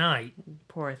laid tonight.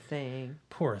 Poor thing.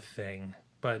 Poor thing.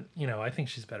 But I think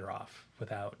she's better off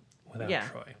without Yeah.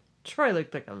 Troy. Troy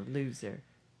looked like a loser.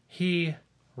 He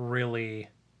really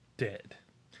did.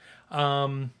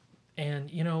 And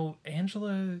Angela,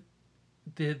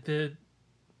 the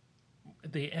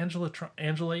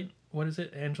Angelate, what is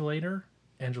it? Angelatron.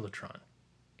 Angelatron.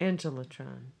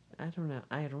 I don't know.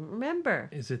 I don't remember.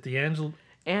 Is it the Angela?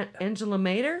 Angela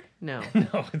Mater? No.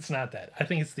 No, it's not that. I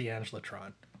think it's the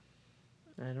Angelatron.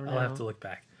 I don't know. I'll have to look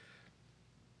back.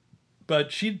 But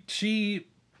the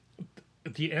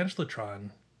Angelatron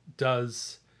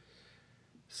does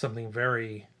something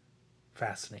very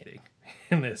fascinating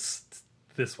in this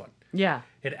one. Yeah.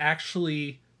 It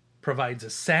actually provides a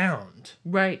sound,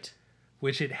 Right.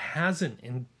 which it hasn't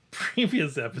in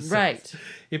previous episodes. Right.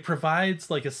 It provides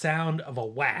like a sound of a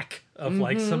whack of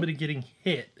like somebody getting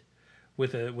hit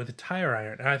with a tire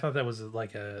iron. And I thought that was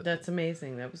That's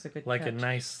amazing. That was a good like touch. a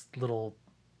nice little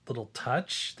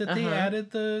touch that they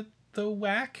added the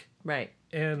whack. Right.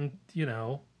 And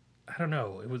I don't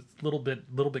know, it was a little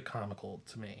bit comical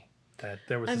to me that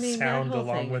there was a sound that whole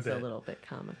along thing with is it. a little bit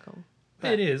comical.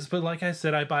 It is, but like I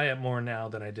said, I buy it more now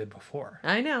than I did before.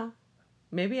 I know.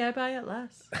 Maybe I buy it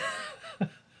less.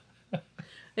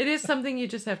 It is something you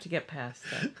just have to get past,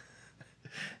 though.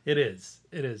 It is,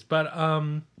 but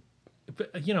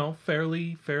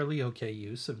fairly okay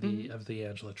use of the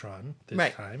Angelatron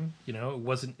this time. It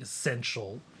wasn't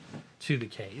essential to the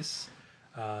case.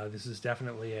 This is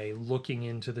definitely a looking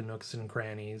into the nooks and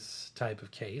crannies type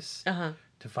of case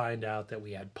to find out that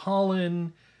we had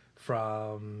pollen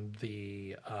from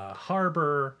the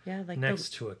harbor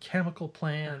next to a chemical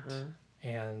plant,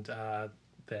 and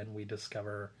then we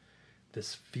discover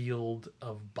this field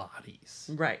of bodies.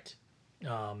 Right.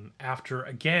 After,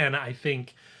 again, I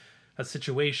think a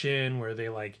situation where they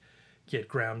get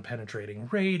ground penetrating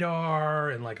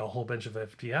radar and a whole bunch of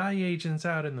FBI agents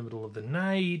out in the middle of the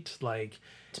night.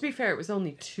 To be fair, it was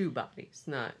only 2 bodies,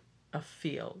 not a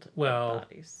field of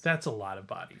bodies. That's a lot of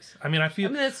bodies. I mean, I feel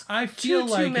that's too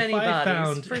like many if I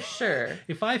bodies, for sure.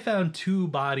 If I found 2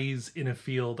 bodies in a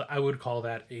field, I would call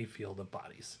that a field of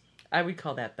bodies. I would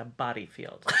call that the body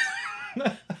field.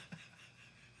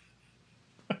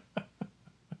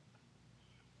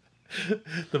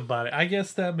 The body. I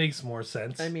guess that makes more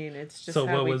sense. I mean, it's just so.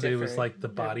 How What we was differ. it? It was like the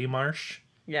body marsh.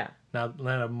 Yeah. Not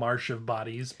a marsh of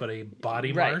bodies, but a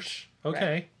body Right. marsh.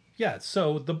 Okay. Right. Yeah.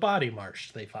 So the body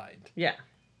marsh they find, Yeah.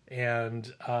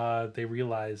 and they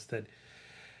realize that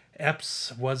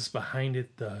Epps was behind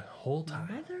it the whole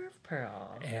time, Mother of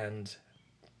pearl. and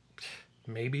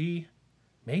maybe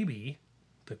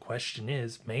the question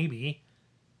is maybe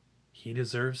he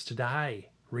deserves to die.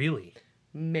 Really.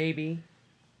 Maybe.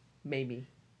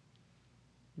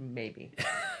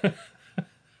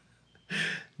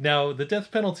 Now, the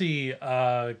death penalty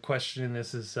question in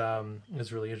this is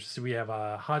really interesting. We have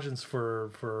Hodgins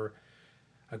for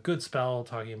a good spell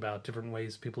talking about different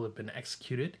ways people have been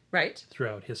executed Right.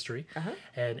 throughout history,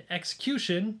 and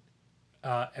execution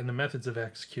and the methods of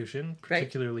execution,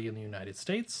 particularly in the United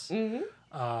States,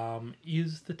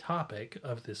 is the topic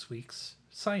of this week's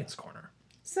Science Corner.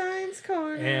 Science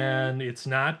Corner. And it's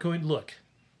not going... Look,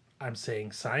 I'm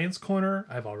saying Science Corner.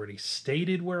 I've already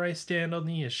stated where I stand on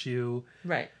the issue.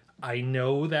 Right. I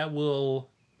know that will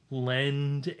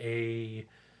lend a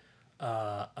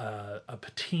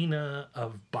patina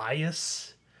of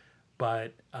bias,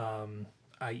 but I'm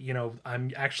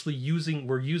actually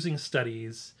we're using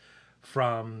studies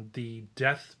from the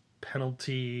Death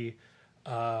Penalty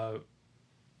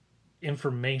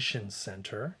Information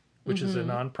Center, which is a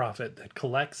nonprofit that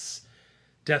collects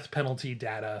death penalty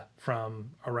data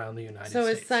from around the United States. So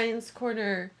is Science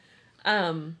Corner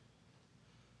going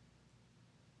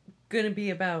to be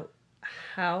about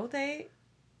how they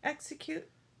execute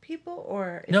people,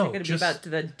 or is it going to be about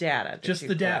the data? That Just you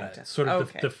the data, collect? sort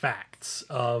of the facts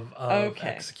of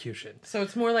execution. So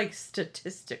it's more like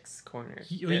Statistics Corner.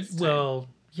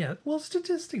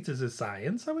 Statistics is a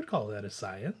science. I would call that a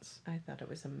science. I thought it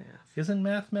was a math. Isn't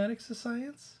mathematics a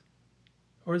science?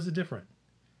 Or is it different?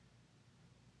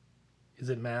 Is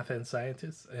it math and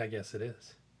scientists? I guess it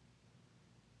is.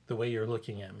 The way you're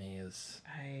looking at me is...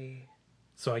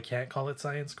 So I can't call it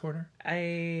Science Corner?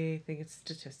 I think it's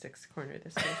Statistics Corner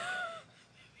this week.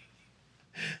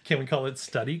 Can we call it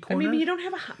Study Corner? I mean, you don't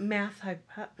have a math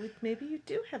hypothesis. Maybe you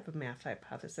do have a math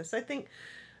hypothesis. I think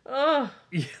Oh,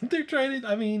 They're trying to.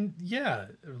 I mean, yeah,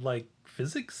 like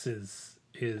physics is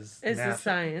it's a math.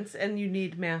 science, and you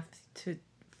need math to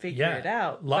figure it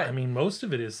out. I mean, most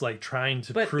of it is like trying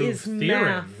to but prove is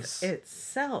theorems. math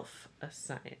itself a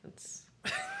science?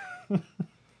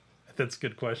 That's a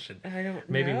good question. I don't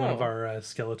Maybe know. one of our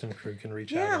skeleton crew can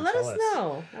reach out. Yeah, And let tell us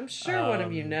know. I'm sure one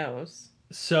of you knows.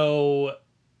 So,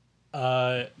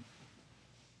 there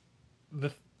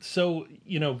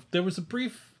was a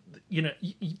brief. The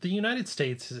United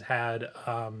States has had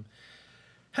a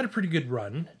pretty good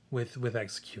run with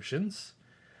executions.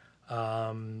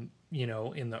 In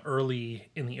the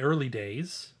early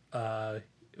days,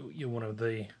 one of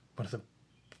the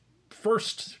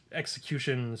first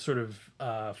execution sort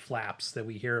of flaps that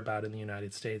we hear about in the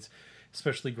United States,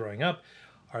 especially growing up,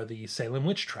 are the Salem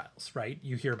witch trials, right?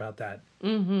 You hear about that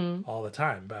all the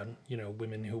time, about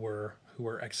women who were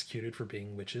executed for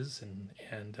being witches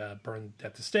and burned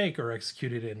at the stake, or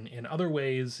executed in other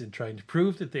ways in trying to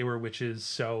prove that they were witches.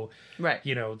 So, Right.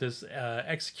 This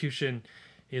execution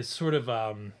is sort of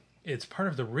it's part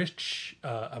of the rich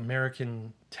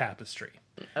American tapestry.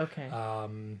 Okay.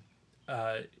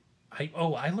 I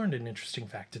learned an interesting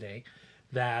fact today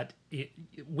that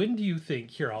when do you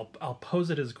think, here, I'll pose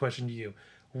it as a question to you.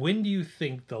 When do you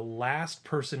think the last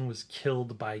person was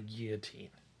killed by guillotine?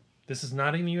 This is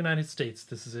not in the United States.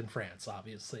 This is in France,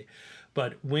 obviously.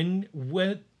 But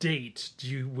what date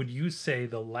would you say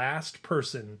the last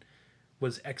person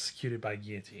was executed by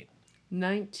guillotine?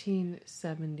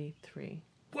 1973.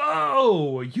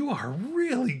 Whoa, you are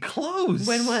really close.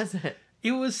 When was it?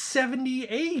 It was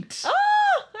 78.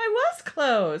 Oh, I was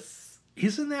close.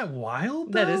 Isn't that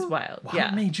wild, though? That is wild, What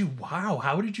yeah. made you, wow,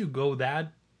 how did you go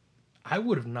that? I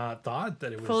would have not thought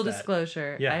that it was Full that.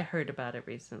 disclosure, Yeah. I heard about it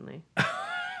recently.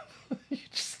 You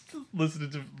just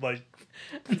listened to, like,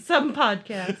 Some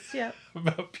podcasts, yeah.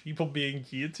 about people being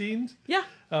guillotined? Yeah,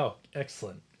 Oh,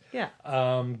 excellent. yeah.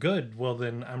 Good. Well,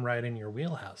 then I'm right in your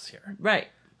wheelhouse here. Right.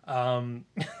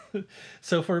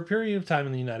 So for a period of time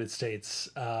in the United States,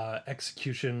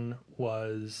 execution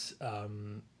was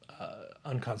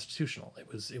unconstitutional.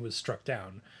 It was struck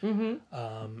down.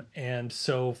 And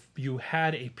so you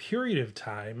had a period of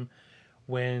time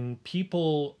when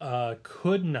people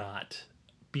could not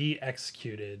be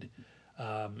executed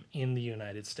in the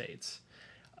United States.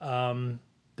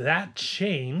 That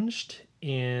changed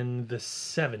in the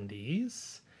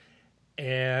 70s,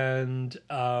 and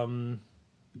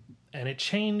it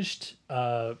changed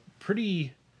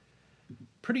pretty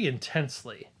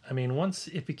intensely. I mean, once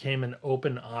it became an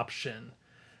open option,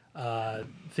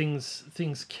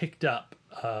 things kicked up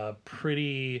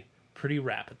pretty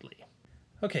rapidly.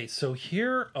 Okay, so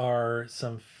here are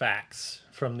some facts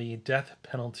from the Death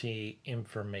Penalty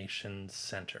Information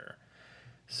Center.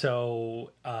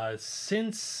 So,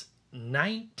 since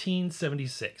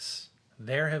 1976,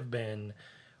 there have been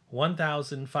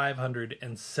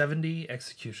 1,570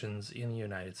 executions in the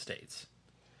United States.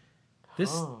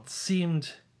 This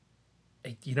seemed,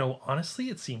 honestly,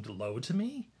 it seemed low to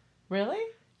me. Really?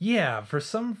 Yeah, for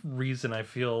some reason I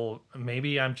feel,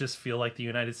 maybe I just feel like the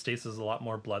United States is a lot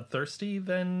more bloodthirsty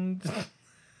than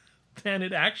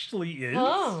it actually is.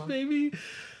 Oh. Maybe.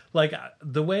 Like,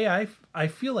 the way I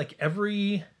feel like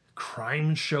every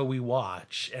crime show we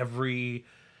watch, every,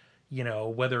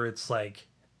 whether it's like,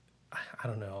 I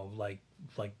don't know, like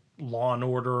Law and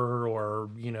Order, or,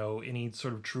 any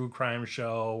sort of true crime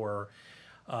show, or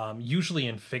usually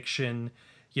in fiction,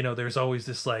 there's always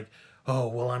this like, oh,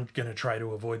 well, I'm going to try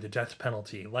to avoid the death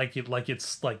penalty.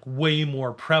 It's like way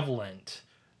more prevalent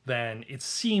than, it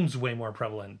seems way more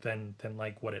prevalent than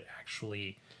like what it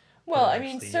actually Well, what it I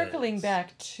mean, actually circling is.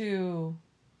 back to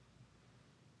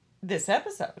this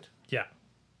episode, Yeah.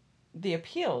 the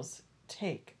appeals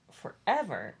take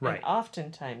forever. Right. And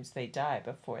oftentimes they die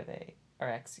before they are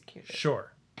executed.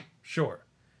 Sure.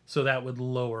 So that would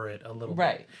lower it a little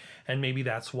Right. bit. And maybe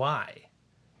that's why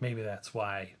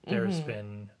there's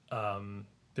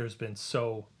been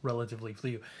so relatively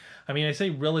few. I mean, I say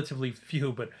relatively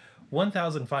few, but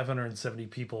 1,570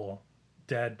 people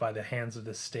dead by the hands of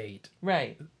the state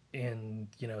Right. in,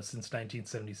 since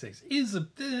 1976 is a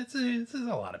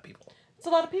lot of people. It's a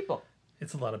lot of people.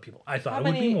 It's a lot of people. I thought How it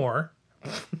would many- be more,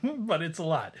 but it's a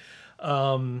lot.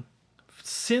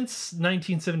 Since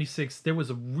 1976, there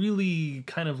was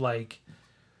kind of like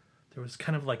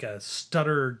a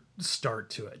stutter start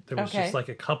to it. There was Okay. just like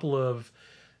there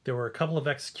were a couple of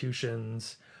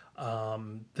executions.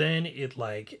 Then it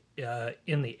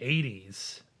in the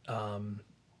 80s,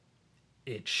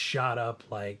 it shot up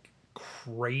like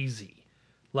crazy.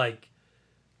 Like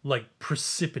like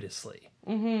precipitously.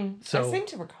 I So seem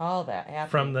to recall that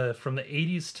from happening. the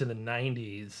 80s to the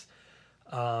 90s,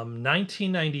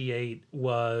 1998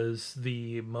 was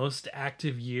the most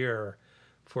active year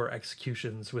for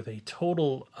executions, with a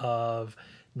total of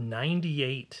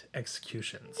 98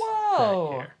 executions Whoa.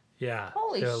 that year. Yeah,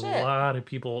 Holy a shit. lot of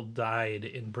people died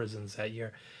in prisons that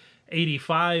year.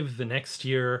 85 the next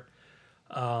year,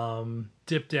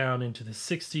 dipped down into the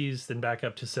 60s, then back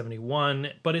up to 71.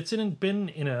 But it's been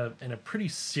in a pretty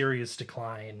serious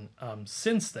decline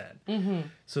since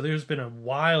then. So there's been a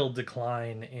wild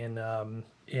decline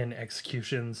in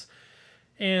executions,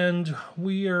 and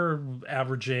we are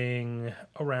averaging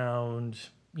around,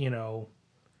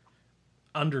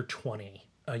 under 20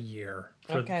 a year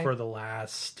Okay. for the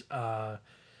last for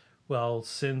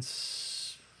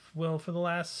the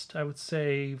last, I would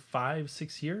say,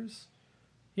 5-6 years.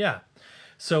 Yeah,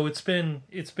 so it's been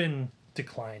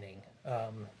declining.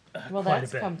 Well, quite a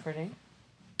that's bit. comforting.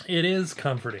 It is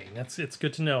comforting. It's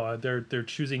good to know. They're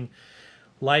choosing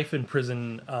life in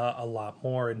prison a lot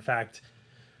more. In fact,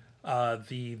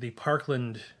 the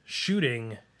Parkland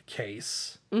shooting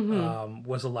case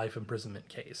was a life imprisonment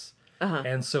case.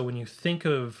 And so when you think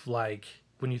of a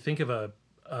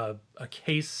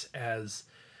case as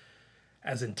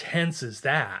intense as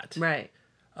that, Right.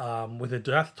 with a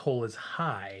death toll as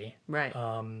high, Right.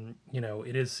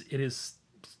 it is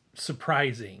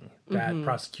surprising that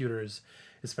prosecutors,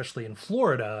 especially in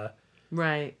Florida,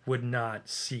 Right. would not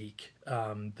seek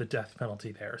the death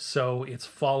penalty there. So it's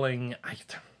falling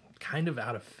kind of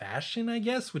out of fashion, I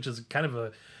guess, which is kind of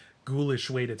a ghoulish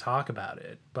way to talk about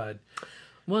it. But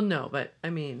Well, no, but I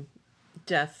mean,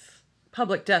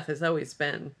 public death has always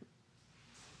been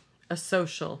a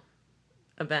social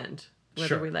event, whether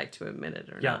Sure. we like to admit it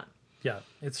or yeah, not. yeah,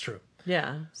 it's true.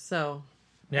 Yeah, so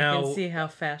I Now, can see how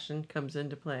fashion comes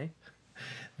into play.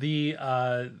 the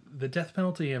Death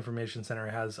Penalty Information Center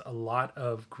has a lot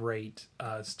of great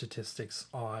statistics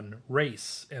on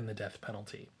race and the death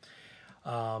penalty,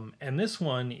 and this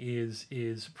one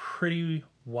is pretty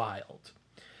wild.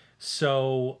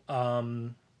 So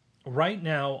right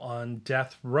now on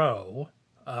death row,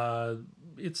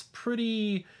 it's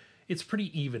pretty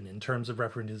even in terms of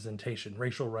representation,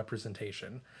 racial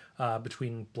representation,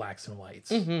 between blacks and whites.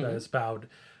 It's about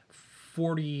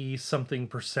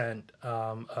 40-something%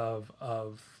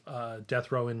 of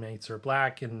death row inmates are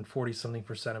black, and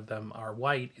 40-something% of them are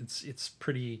white. It's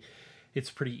pretty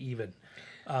even.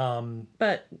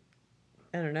 But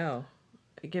I don't know.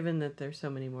 Given that there's so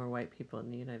many more white people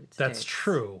in the United States, That's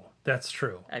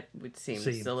true. It would seem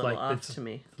See, a little like, off it's to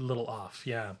me. A little off,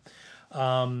 yeah.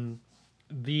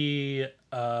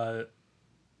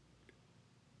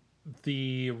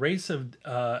 The race of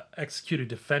executed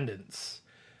defendants,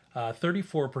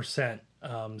 34%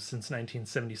 since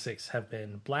 1976 have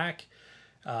been black,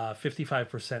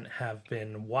 55% have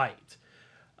been white.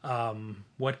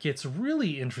 What gets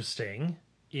really interesting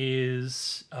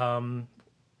is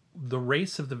the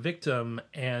race of the victim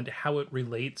and how it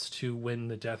relates to when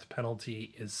the death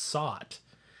penalty is sought.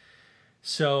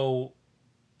 So,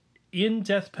 in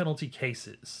death penalty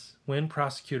cases, when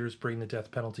prosecutors bring the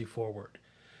death penalty forward,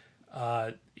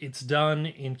 it's done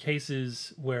in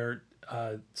cases where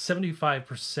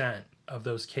 75% of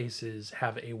those cases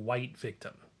have a white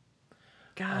victim.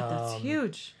 God, that's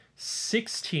huge.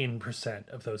 16%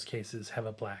 of those cases have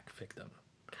a black victim.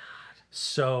 God.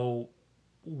 So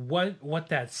what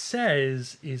that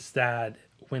says is that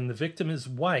when the victim is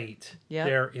white, Yep.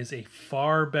 there is a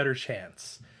far better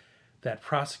chance that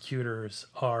prosecutors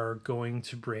are going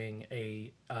to bring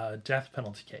a death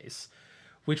penalty case,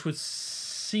 which would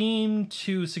seem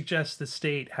to suggest the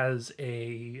state has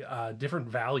a different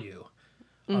value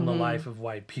on the life of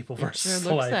white people versus sure the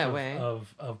looks life that way.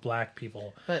 of black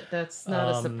people. But that's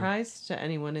not a surprise to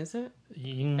anyone, is it?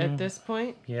 At this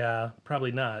point, Yeah,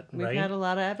 probably not, we've right? had a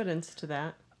lot of evidence to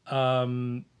that,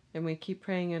 and we keep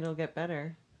praying it'll get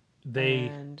better. They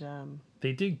And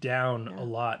they dig down a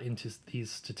lot into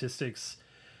these statistics.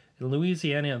 In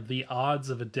Louisiana, the odds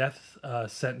of a death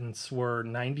sentence were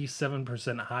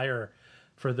 97% higher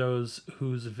for those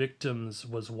whose victims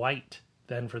was white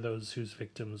than for those whose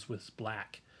victims was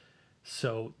black.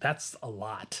 So that's a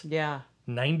lot. yeah,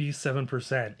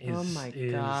 97% is, Oh my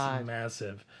is God.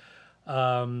 massive.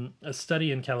 A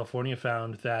study in California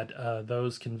found that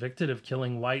those convicted of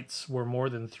killing whites were more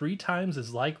than 3 times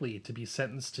as likely to be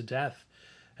sentenced to death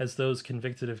as those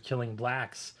convicted of killing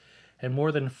blacks, and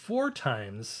more than 4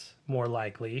 times more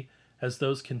likely as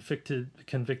those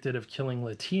convicted of killing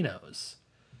Latinos.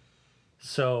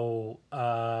 So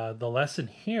the lesson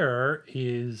here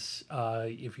is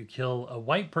if you kill a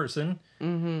white person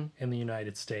in the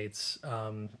United States,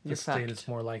 the You're state fucked. is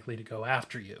more likely to go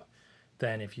after you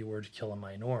than if you were to kill a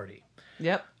minority.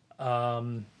 Yep.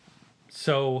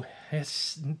 So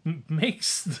it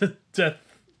makes the death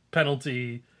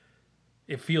penalty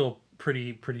it feel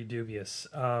pretty dubious.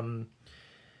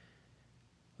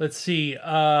 Let's see.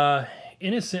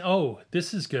 Innocent. Oh,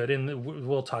 this is good, and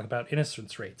we'll talk about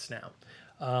innocence rates now.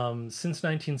 Since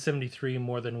 1973,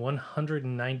 more than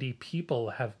 190 people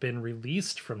have been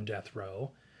released from death row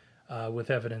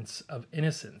with evidence of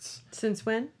innocence Since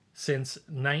when? since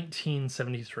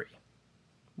 1973.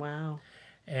 Wow.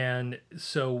 And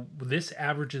so this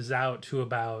averages out to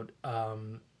about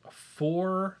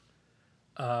 4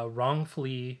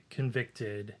 wrongfully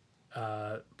convicted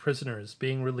prisoners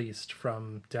being released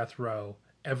from death row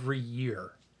every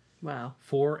year. Wow.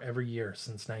 4 every year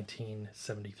since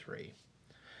 1973,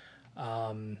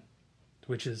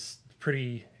 which is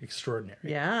pretty extraordinary.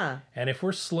 Yeah. And if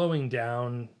we're slowing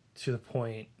down to the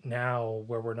point now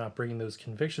where we're not bringing those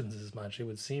convictions as much, it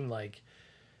would seem like,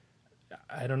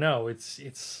 I don't know, it's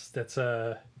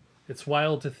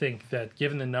wild to think that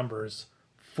given the numbers,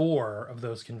 4 of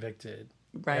those convicted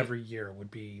Right. every year would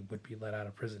be let out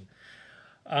of prison.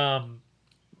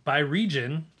 By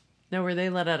region, Now, were they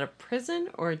let out of prison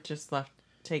or just left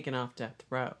taken off death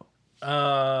row?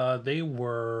 they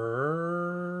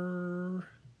were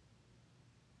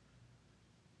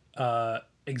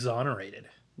exonerated.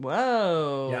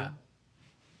 Whoa. Yeah.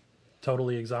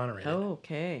 Totally exonerated. Oh,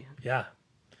 okay. Yeah.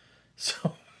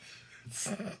 So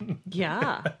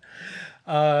Yeah.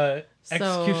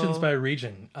 executions So- by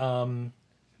region.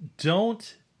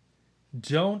 Don't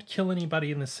kill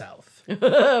anybody in the South.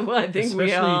 Well, I think Especially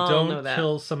we all know don't that.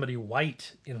 kill somebody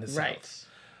white in the Right.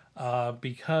 South.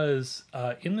 Because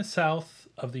in the South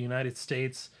of the United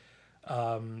States,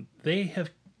 they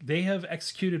have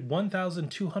executed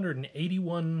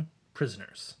 1,281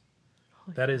 prisoners.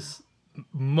 That is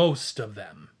most of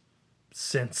them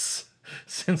since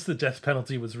the death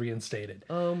penalty was reinstated.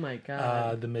 Oh my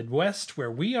God. The Midwest,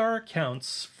 where we are,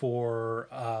 counts for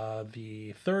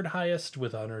the third highest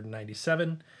with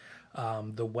 197.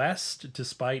 The West,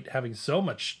 despite having so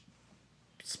much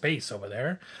space over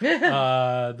there,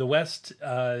 the West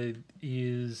has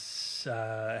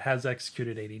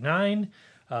executed 89.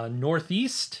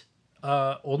 Northeast,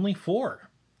 only 4.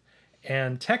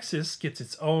 And Texas gets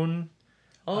its own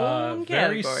very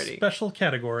category. special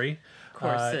category. Of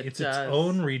course it it's does. its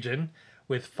own region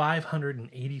with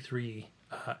 583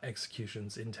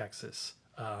 executions in Texas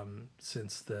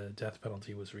since the death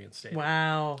penalty was reinstated.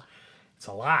 Wow. It's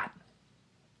a lot.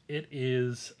 It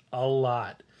is a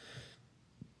lot.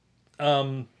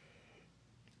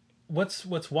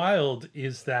 What's wild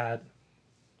is that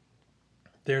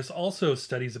there's also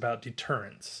studies about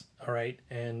deterrence, all right?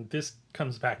 And this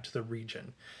comes back to the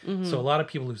region. So a lot of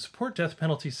people who support death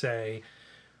penalty say,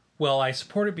 well, I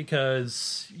support it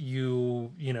because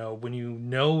you know, when you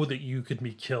know that you could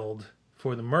be killed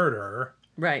for the murder,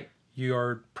 Right.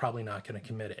 you're probably not going to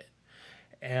commit it.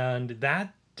 And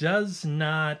that does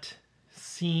not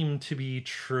seem to be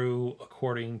true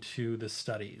according to the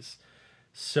studies.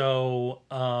 So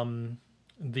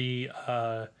the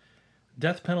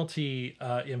Death Penalty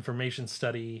Information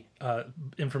Center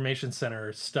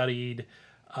studied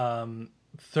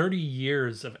 30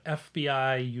 years of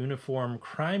FBI uniform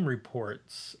crime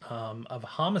reports of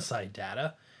homicide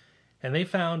data, and they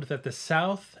found that the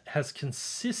South has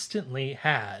consistently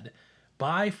had,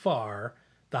 by far,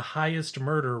 the highest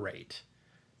murder rate,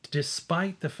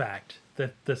 despite the fact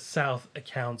that the South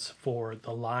accounts for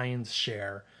the lion's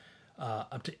share,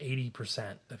 up to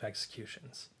 80% of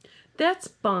executions. That's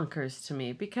bonkers to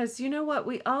me because you know what?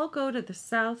 We all go to the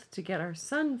South to get our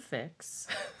sun fix.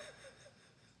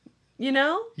 You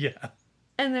know? Yeah.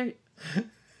 And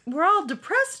we're all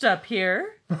depressed up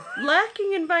here,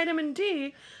 lacking in vitamin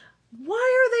D.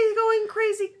 Why are they going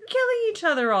crazy killing each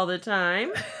other all the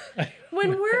time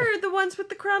when we're the ones with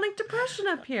the chronic depression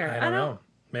up here? I don't know.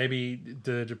 Maybe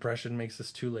the depression makes us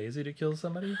too lazy to kill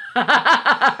somebody.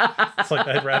 It's like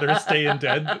I'd rather stay in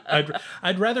bed.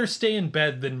 I'd rather stay in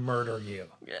bed than murder you,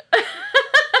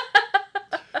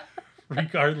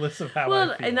 regardless of how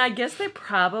I feel. And I guess they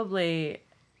probably,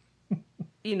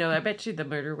 you know, I bet you the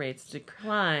murder rates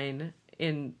decline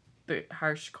in the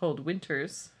harsh, cold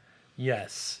winters.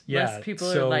 Yes, yeah. Less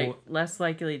people are less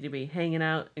likely to be hanging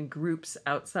out in groups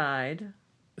outside.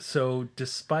 So,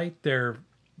 despite their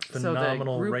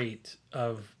phenomenal group- rate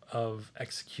of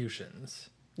executions,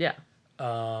 Yeah.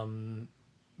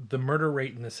 the murder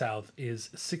rate in the South is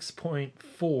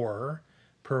 6.4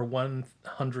 per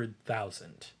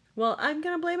 100,000. Well, I'm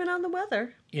going to blame it on the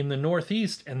weather. In the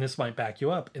Northeast, and this might back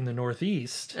you up, in the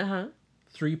Northeast, Uh-huh.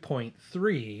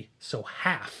 3.3, so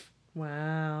half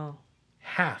Wow.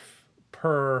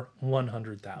 per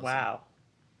 100,000. Wow.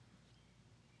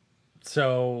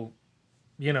 So,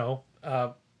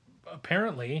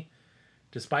 apparently,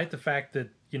 despite the fact that,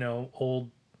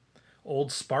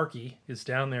 old Sparky is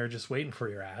down there just waiting for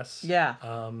your ass. Yeah.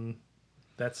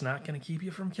 That's not going to keep you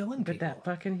from killing But people. that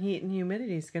fucking heat and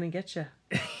humidity is going to get you.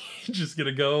 You're just going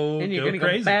to go And you're go going to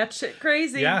crazy. go batshit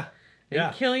crazy. Yeah. And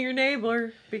Yeah. kill your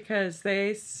neighbor because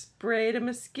they sprayed a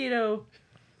mosquito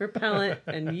repellent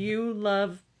and you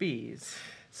love bees.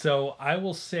 So I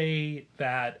will say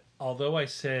that although I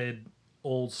said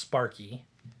old Sparky,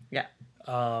 Yeah.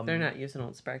 They're not using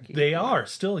Old Sparky. they are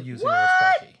still using old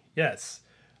Sparky. Yes.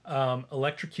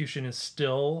 Electrocution is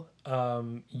still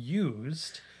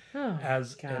used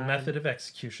as a God. method of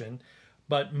execution.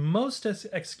 But most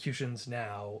executions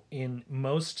now in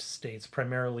most states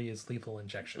primarily is lethal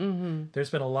injection. Mm-hmm. There's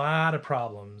been a lot of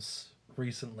problems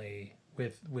recently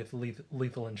with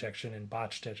lethal injection and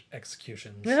botched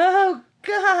executions. Oh,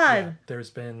 God. Yeah,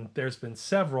 there's been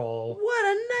several What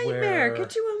a nightmare. Where-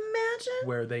 Could you imagine?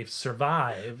 where they've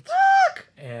survived Fuck!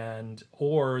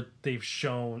 or they've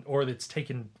shown or it's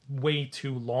taken way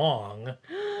too long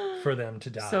for them to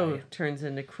die. So it turns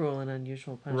into cruel and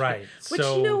unusual punishment. Right. Which,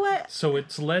 so, you know what? So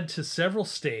it's led to several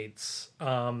states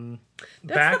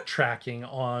backtracking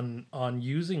on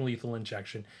using lethal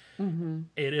injection. Mm-hmm.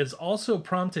 It has also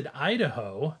prompted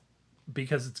Idaho,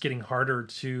 because it's getting harder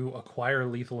to acquire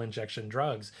lethal injection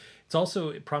drugs. It's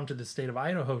also prompted the state of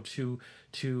Idaho to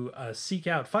seek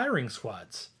out firing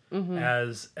squads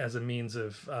as a means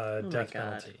of death God.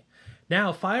 penalty.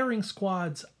 Now, firing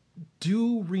squads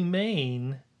do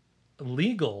remain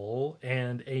legal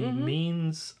and a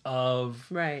means of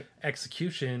Right.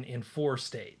 execution in 4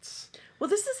 states. Well,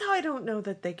 this is how I don't know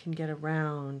that they can get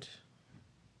around.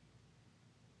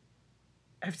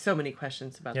 I have so many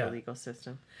questions about Yeah. the legal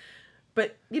system.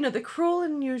 But, the cruel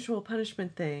and unusual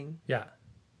punishment thing, Yeah,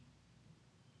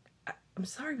 I'm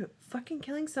sorry, but fucking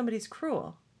killing somebody's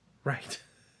cruel. right.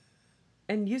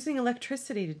 And using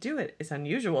electricity to do it is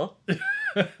unusual.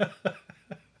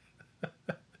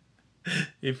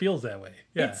 It feels that way.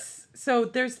 Yeah, So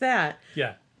there's that.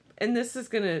 yeah. And this is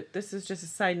just a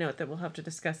side note that we'll have to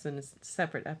discuss in a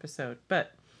separate episode.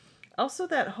 But also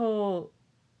that whole,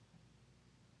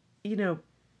 you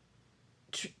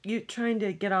trying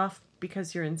to get off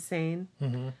because you're insane.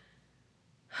 Mm-hmm.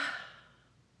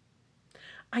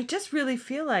 I just really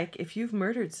feel like if you've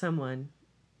murdered someone,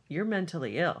 you're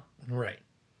mentally ill. Right.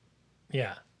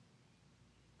 Yeah.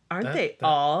 Aren't That- they that-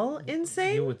 all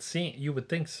insane? You would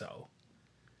think so.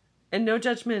 And no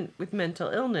judgment with mental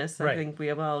illness. I Right. think we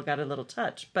have all got a little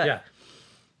touch. But Yeah.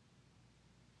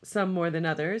 some more than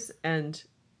others. And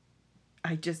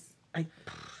I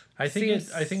think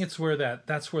seems- it's where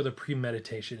that's where the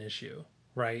premeditation issue,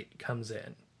 right, comes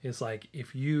in. Is like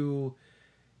if you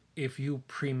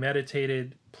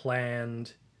premeditated,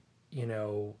 planned,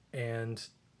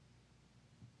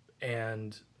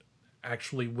 and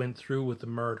actually went through with the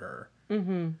murder.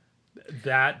 Mm-hmm.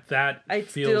 That it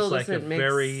feels still like a doesn't make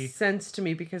very sense to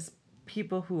me because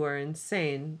people who are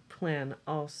insane plan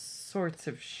all sorts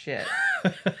of shit.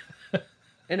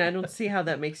 And I don't see how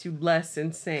that makes you less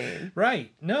insane.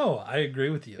 right. No, I agree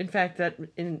with you. In fact, that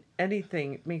in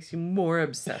anything it makes you more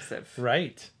obsessive.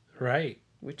 Right.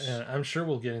 Which I'm sure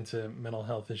we'll get into mental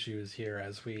health issues here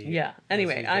as we. yeah.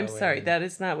 Anyway, as we I'm go sorry. in. That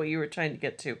is not what you were trying to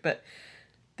get to, but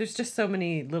there's just so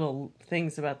many little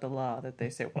things about the law that they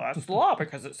say, well, that's the law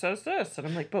because it says this. And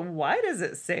I'm like, but why does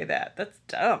it say that? That's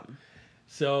dumb.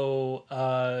 So,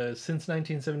 since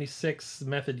 1976, the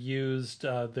method used,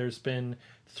 there's been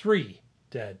 3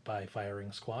 dead by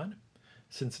firing squad.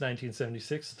 Since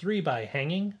 1976, 3 by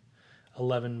hanging,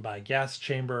 11 by gas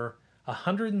chamber,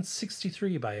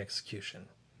 163 by execution,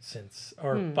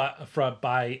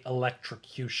 by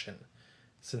electrocution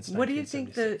since 1976. What do you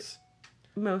think the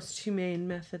most humane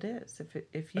method is?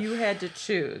 If you had to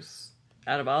choose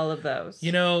out of all of those.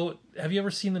 Have you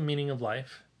ever seen The Meaning of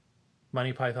Life?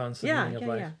 Monty Python's The Meaning of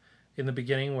Life? Yeah. In the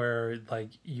beginning where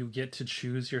you get to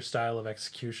choose your style of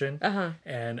execution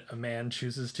and a man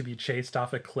chooses to be chased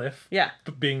off a cliff,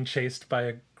 being chased by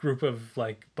a group of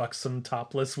buxom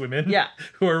topless women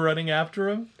who are running after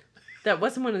him. That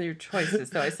wasn't one of your choices,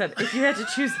 though. I said, if you had to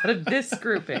choose out of this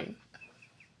grouping.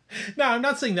 No, I'm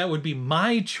not saying that would be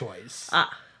my choice.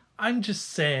 Ah. I'm just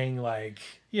saying,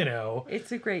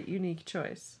 It's a great, unique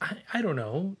choice. I don't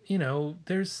know.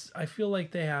 I feel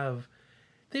like they have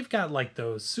they've got like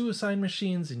those suicide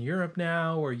machines in Europe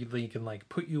now where you can like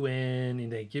put you in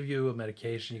and they give you a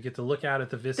medication. You get to look out at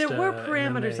the vista. There were and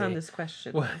then parameters they- on this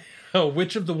question. Well, oh,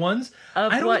 which of the ones?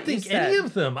 Of I don't what you think any said.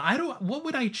 of them. What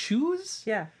would I choose?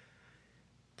 Yeah.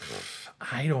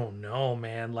 I don't know,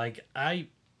 man. Like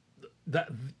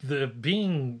the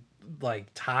being like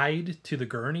tied to the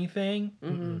gurney thing.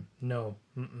 No,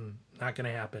 not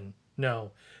gonna happen.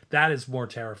 No, that is more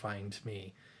terrifying to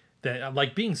me than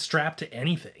like being strapped to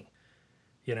anything.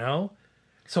 You know.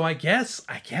 So I guess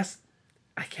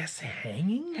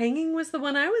hanging. Hanging was the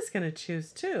one I was going to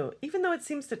choose too, even though it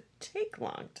seems to take a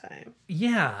long time.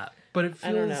 Yeah, but it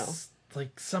I don't know. feels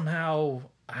like somehow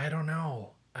I don't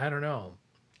know. I don't know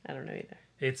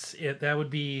either. That would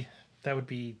be it would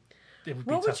be What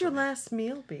tough would your for me. last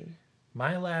meal be?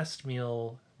 My last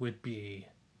meal would be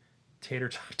tater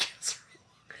tot casserole.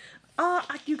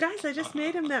 You guys, I just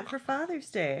made him that for Father's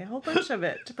Day. A whole bunch of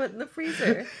it to put in the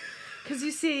freezer. Because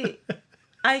you see,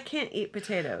 I can't eat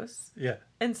potatoes, Yeah.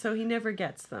 and so he never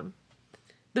gets them.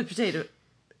 The potato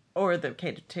or the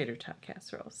tater tot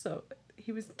casserole. So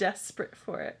he was desperate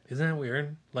for it. Isn't that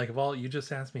weird? Like of all you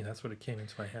just asked me, that's what it came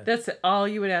into my head. That's all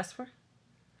you would ask for?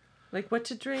 Like what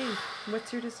to drink?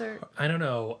 What's your dessert? I don't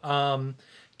know.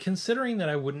 Considering that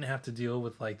I wouldn't have to deal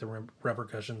with like the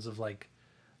repercussions of like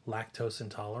lactose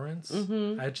intolerance,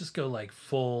 I'd just go like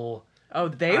full Oh,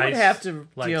 they would ice, have to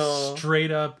like deal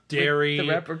straight up dairy, the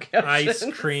repercussions. ice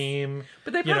cream,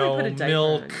 But they you probably know, put a diaper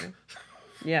milk, on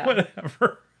you. Yeah.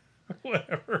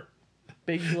 whatever.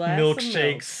 Big glass of milk.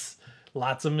 Milkshakes,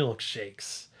 lots of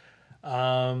milkshakes.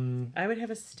 I would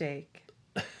have a steak.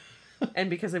 And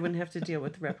because I wouldn't have to deal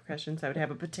with the repercussions, I would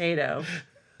have a potato.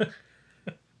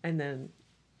 And then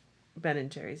Ben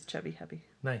and Jerry's Chubby Hubby.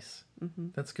 Nice.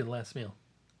 That's a good last meal.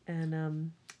 And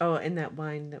and that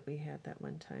wine that we had that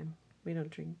one time. We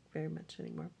don't drink very much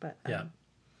anymore, but Yeah.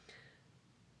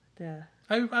 the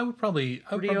I would probably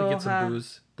get Rioja. some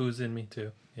booze in me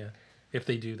too. Yeah, if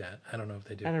they do that, I don't know if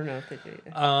they do. I don't know if they do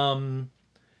either.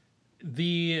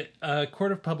 The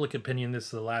court of public opinion. This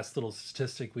is the last little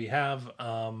statistic we have.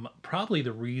 Probably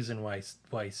the reason why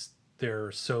there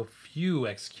are so few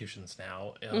executions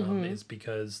now is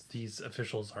because these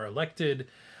officials are elected,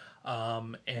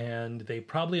 and they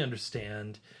probably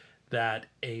understand that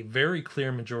a very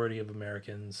clear majority of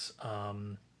Americans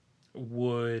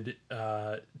would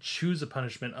choose a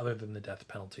punishment other than the death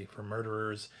penalty for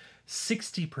murderers.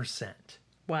 60%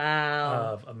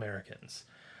 Wow. of Americans.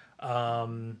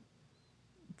 4%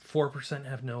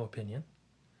 have no opinion.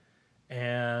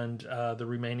 And the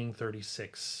remaining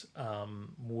 36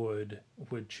 would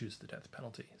choose the death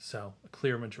penalty. So a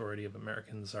clear majority of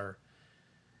Americans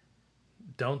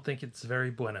don't think it's very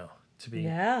bueno to be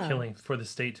killing, for the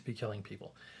state to be killing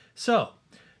people. So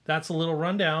that's a little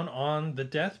rundown on the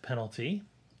death penalty.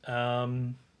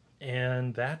 And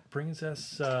that brings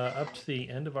us up to the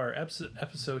end of our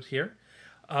episode here.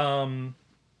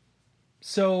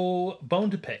 So,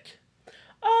 bone to pick.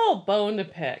 Oh, bone to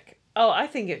pick. Oh, I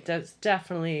think it does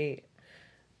definitely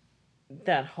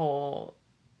that whole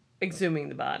exhuming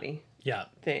the body Yeah.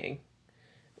 thing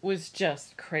was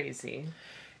just crazy.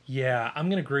 Yeah, I'm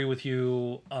going to agree with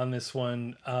you on this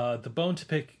one. The bone to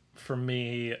pick for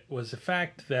me was the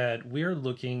fact that we're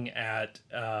looking at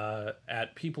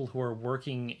people who are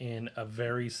working in a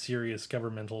very serious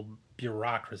governmental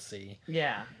bureaucracy.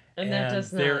 Yeah. And that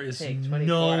does not there is take 24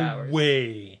 no hours.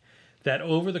 way that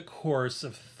over the course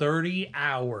of 30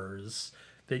 hours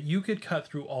that you could cut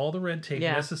through all the red tape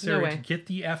Yeah, necessary no to way. get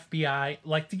the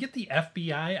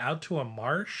FBI out to a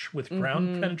marsh with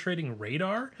ground penetrating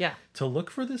radar Yeah. to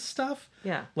look for this stuff.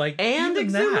 Yeah. Like And even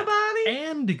exhume a that, body?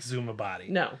 and exhume a body.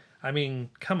 No. I mean,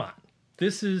 come on.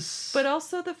 This is But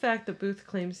also the fact that Booth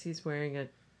claims he's wearing a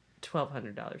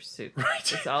 $1,200 suit.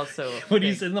 Right. It's also when big.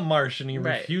 he's in the marsh and he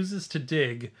Right. refuses to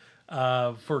dig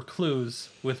for clues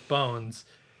with bones,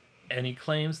 and he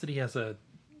claims that he has a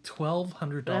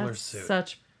 $1,200 That's suit.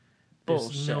 such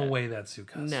bullshit. There's no way that suit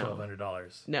costs No.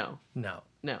 $1,200. No. No.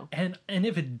 No. And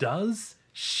if it does,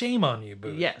 shame on you,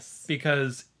 Booth. Yes.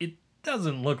 Because it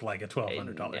doesn't look like a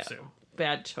 $1,200 No. suit.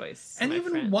 Bad choice. And my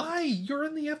even friend. why? You're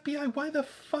in the FBI. Why the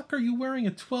fuck are you wearing a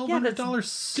Yeah, $1,200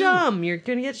 that's suit? dumb. You're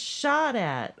gonna get shot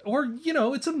at. Or,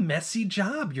 it's a messy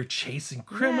job. You're chasing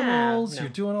criminals. no. You're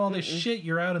doing all this shit.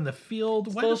 You're out in the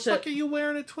field. Why bullshit. the fuck are you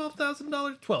wearing a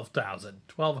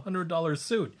 $1,200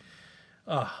 suit?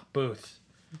 Ugh, Booth.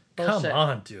 Come Bullshit.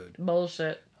 on, dude.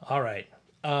 Bullshit. All right.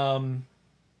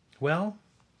 Well,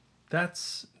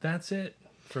 that's it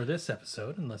for this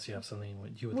episode, unless you have something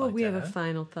you would Well, like we to have add. a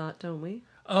final thought, don't we?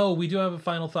 Oh, we do have a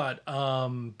final thought.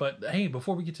 But hey,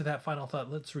 before we get to that final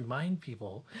thought, let's remind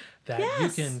people that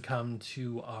Yes. you can come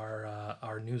to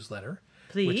our newsletter,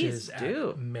 Please which is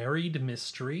do. at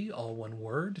marriedmystery, all one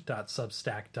word,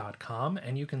 .substack.com,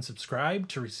 and you can subscribe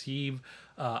to receive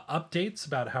updates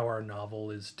about how our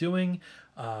novel is doing.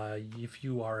 If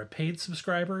you are a paid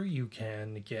subscriber, you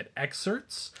can get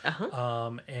excerpts.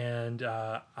 And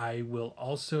I will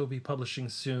also be publishing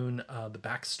soon the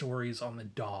backstories on the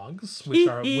dogs, which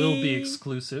will be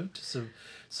exclusive to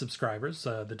subscribers.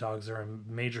 The dogs are a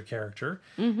major character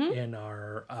in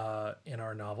our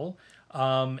novel.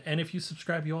 And if you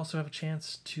subscribe, you also have a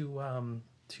chance to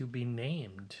be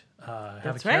named, have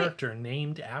That's a right. character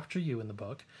named after you in the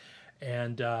book.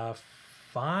 And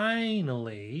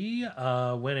finally,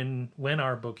 when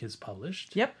our book is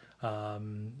published, Yep.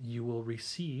 you will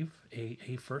receive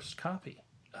a first copy.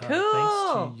 Thanks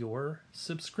Cool. to your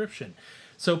subscription.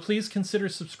 So please consider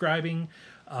subscribing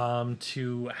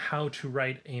to How to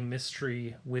Write a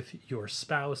Mystery with Your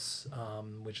Spouse,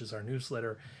 which is our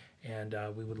newsletter. And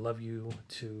we would love you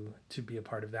to be a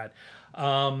part of that.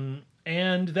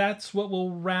 And that's what we'll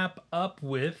wrap up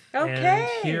with. Okay. And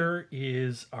here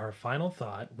is our final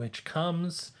thought, which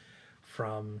comes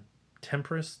from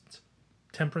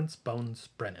Temperance Bones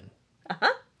Brennan,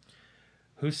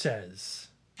 who says,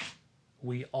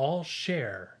 "We all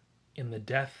share in the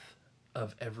death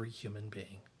of every human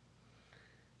being."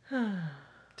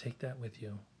 Take that with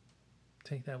you.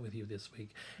 Take that with you this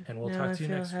week. And we'll talk to you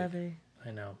next week. heavy. I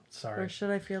know. Sorry. Or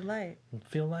should I feel light?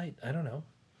 Feel light. I don't know.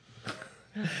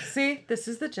 See, this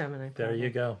is the Gemini. There you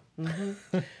go. All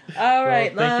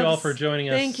right, Well, thank you all loves. for joining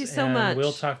us. Thank you so and much.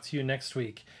 We'll talk to you next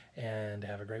week. And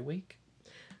have a great week.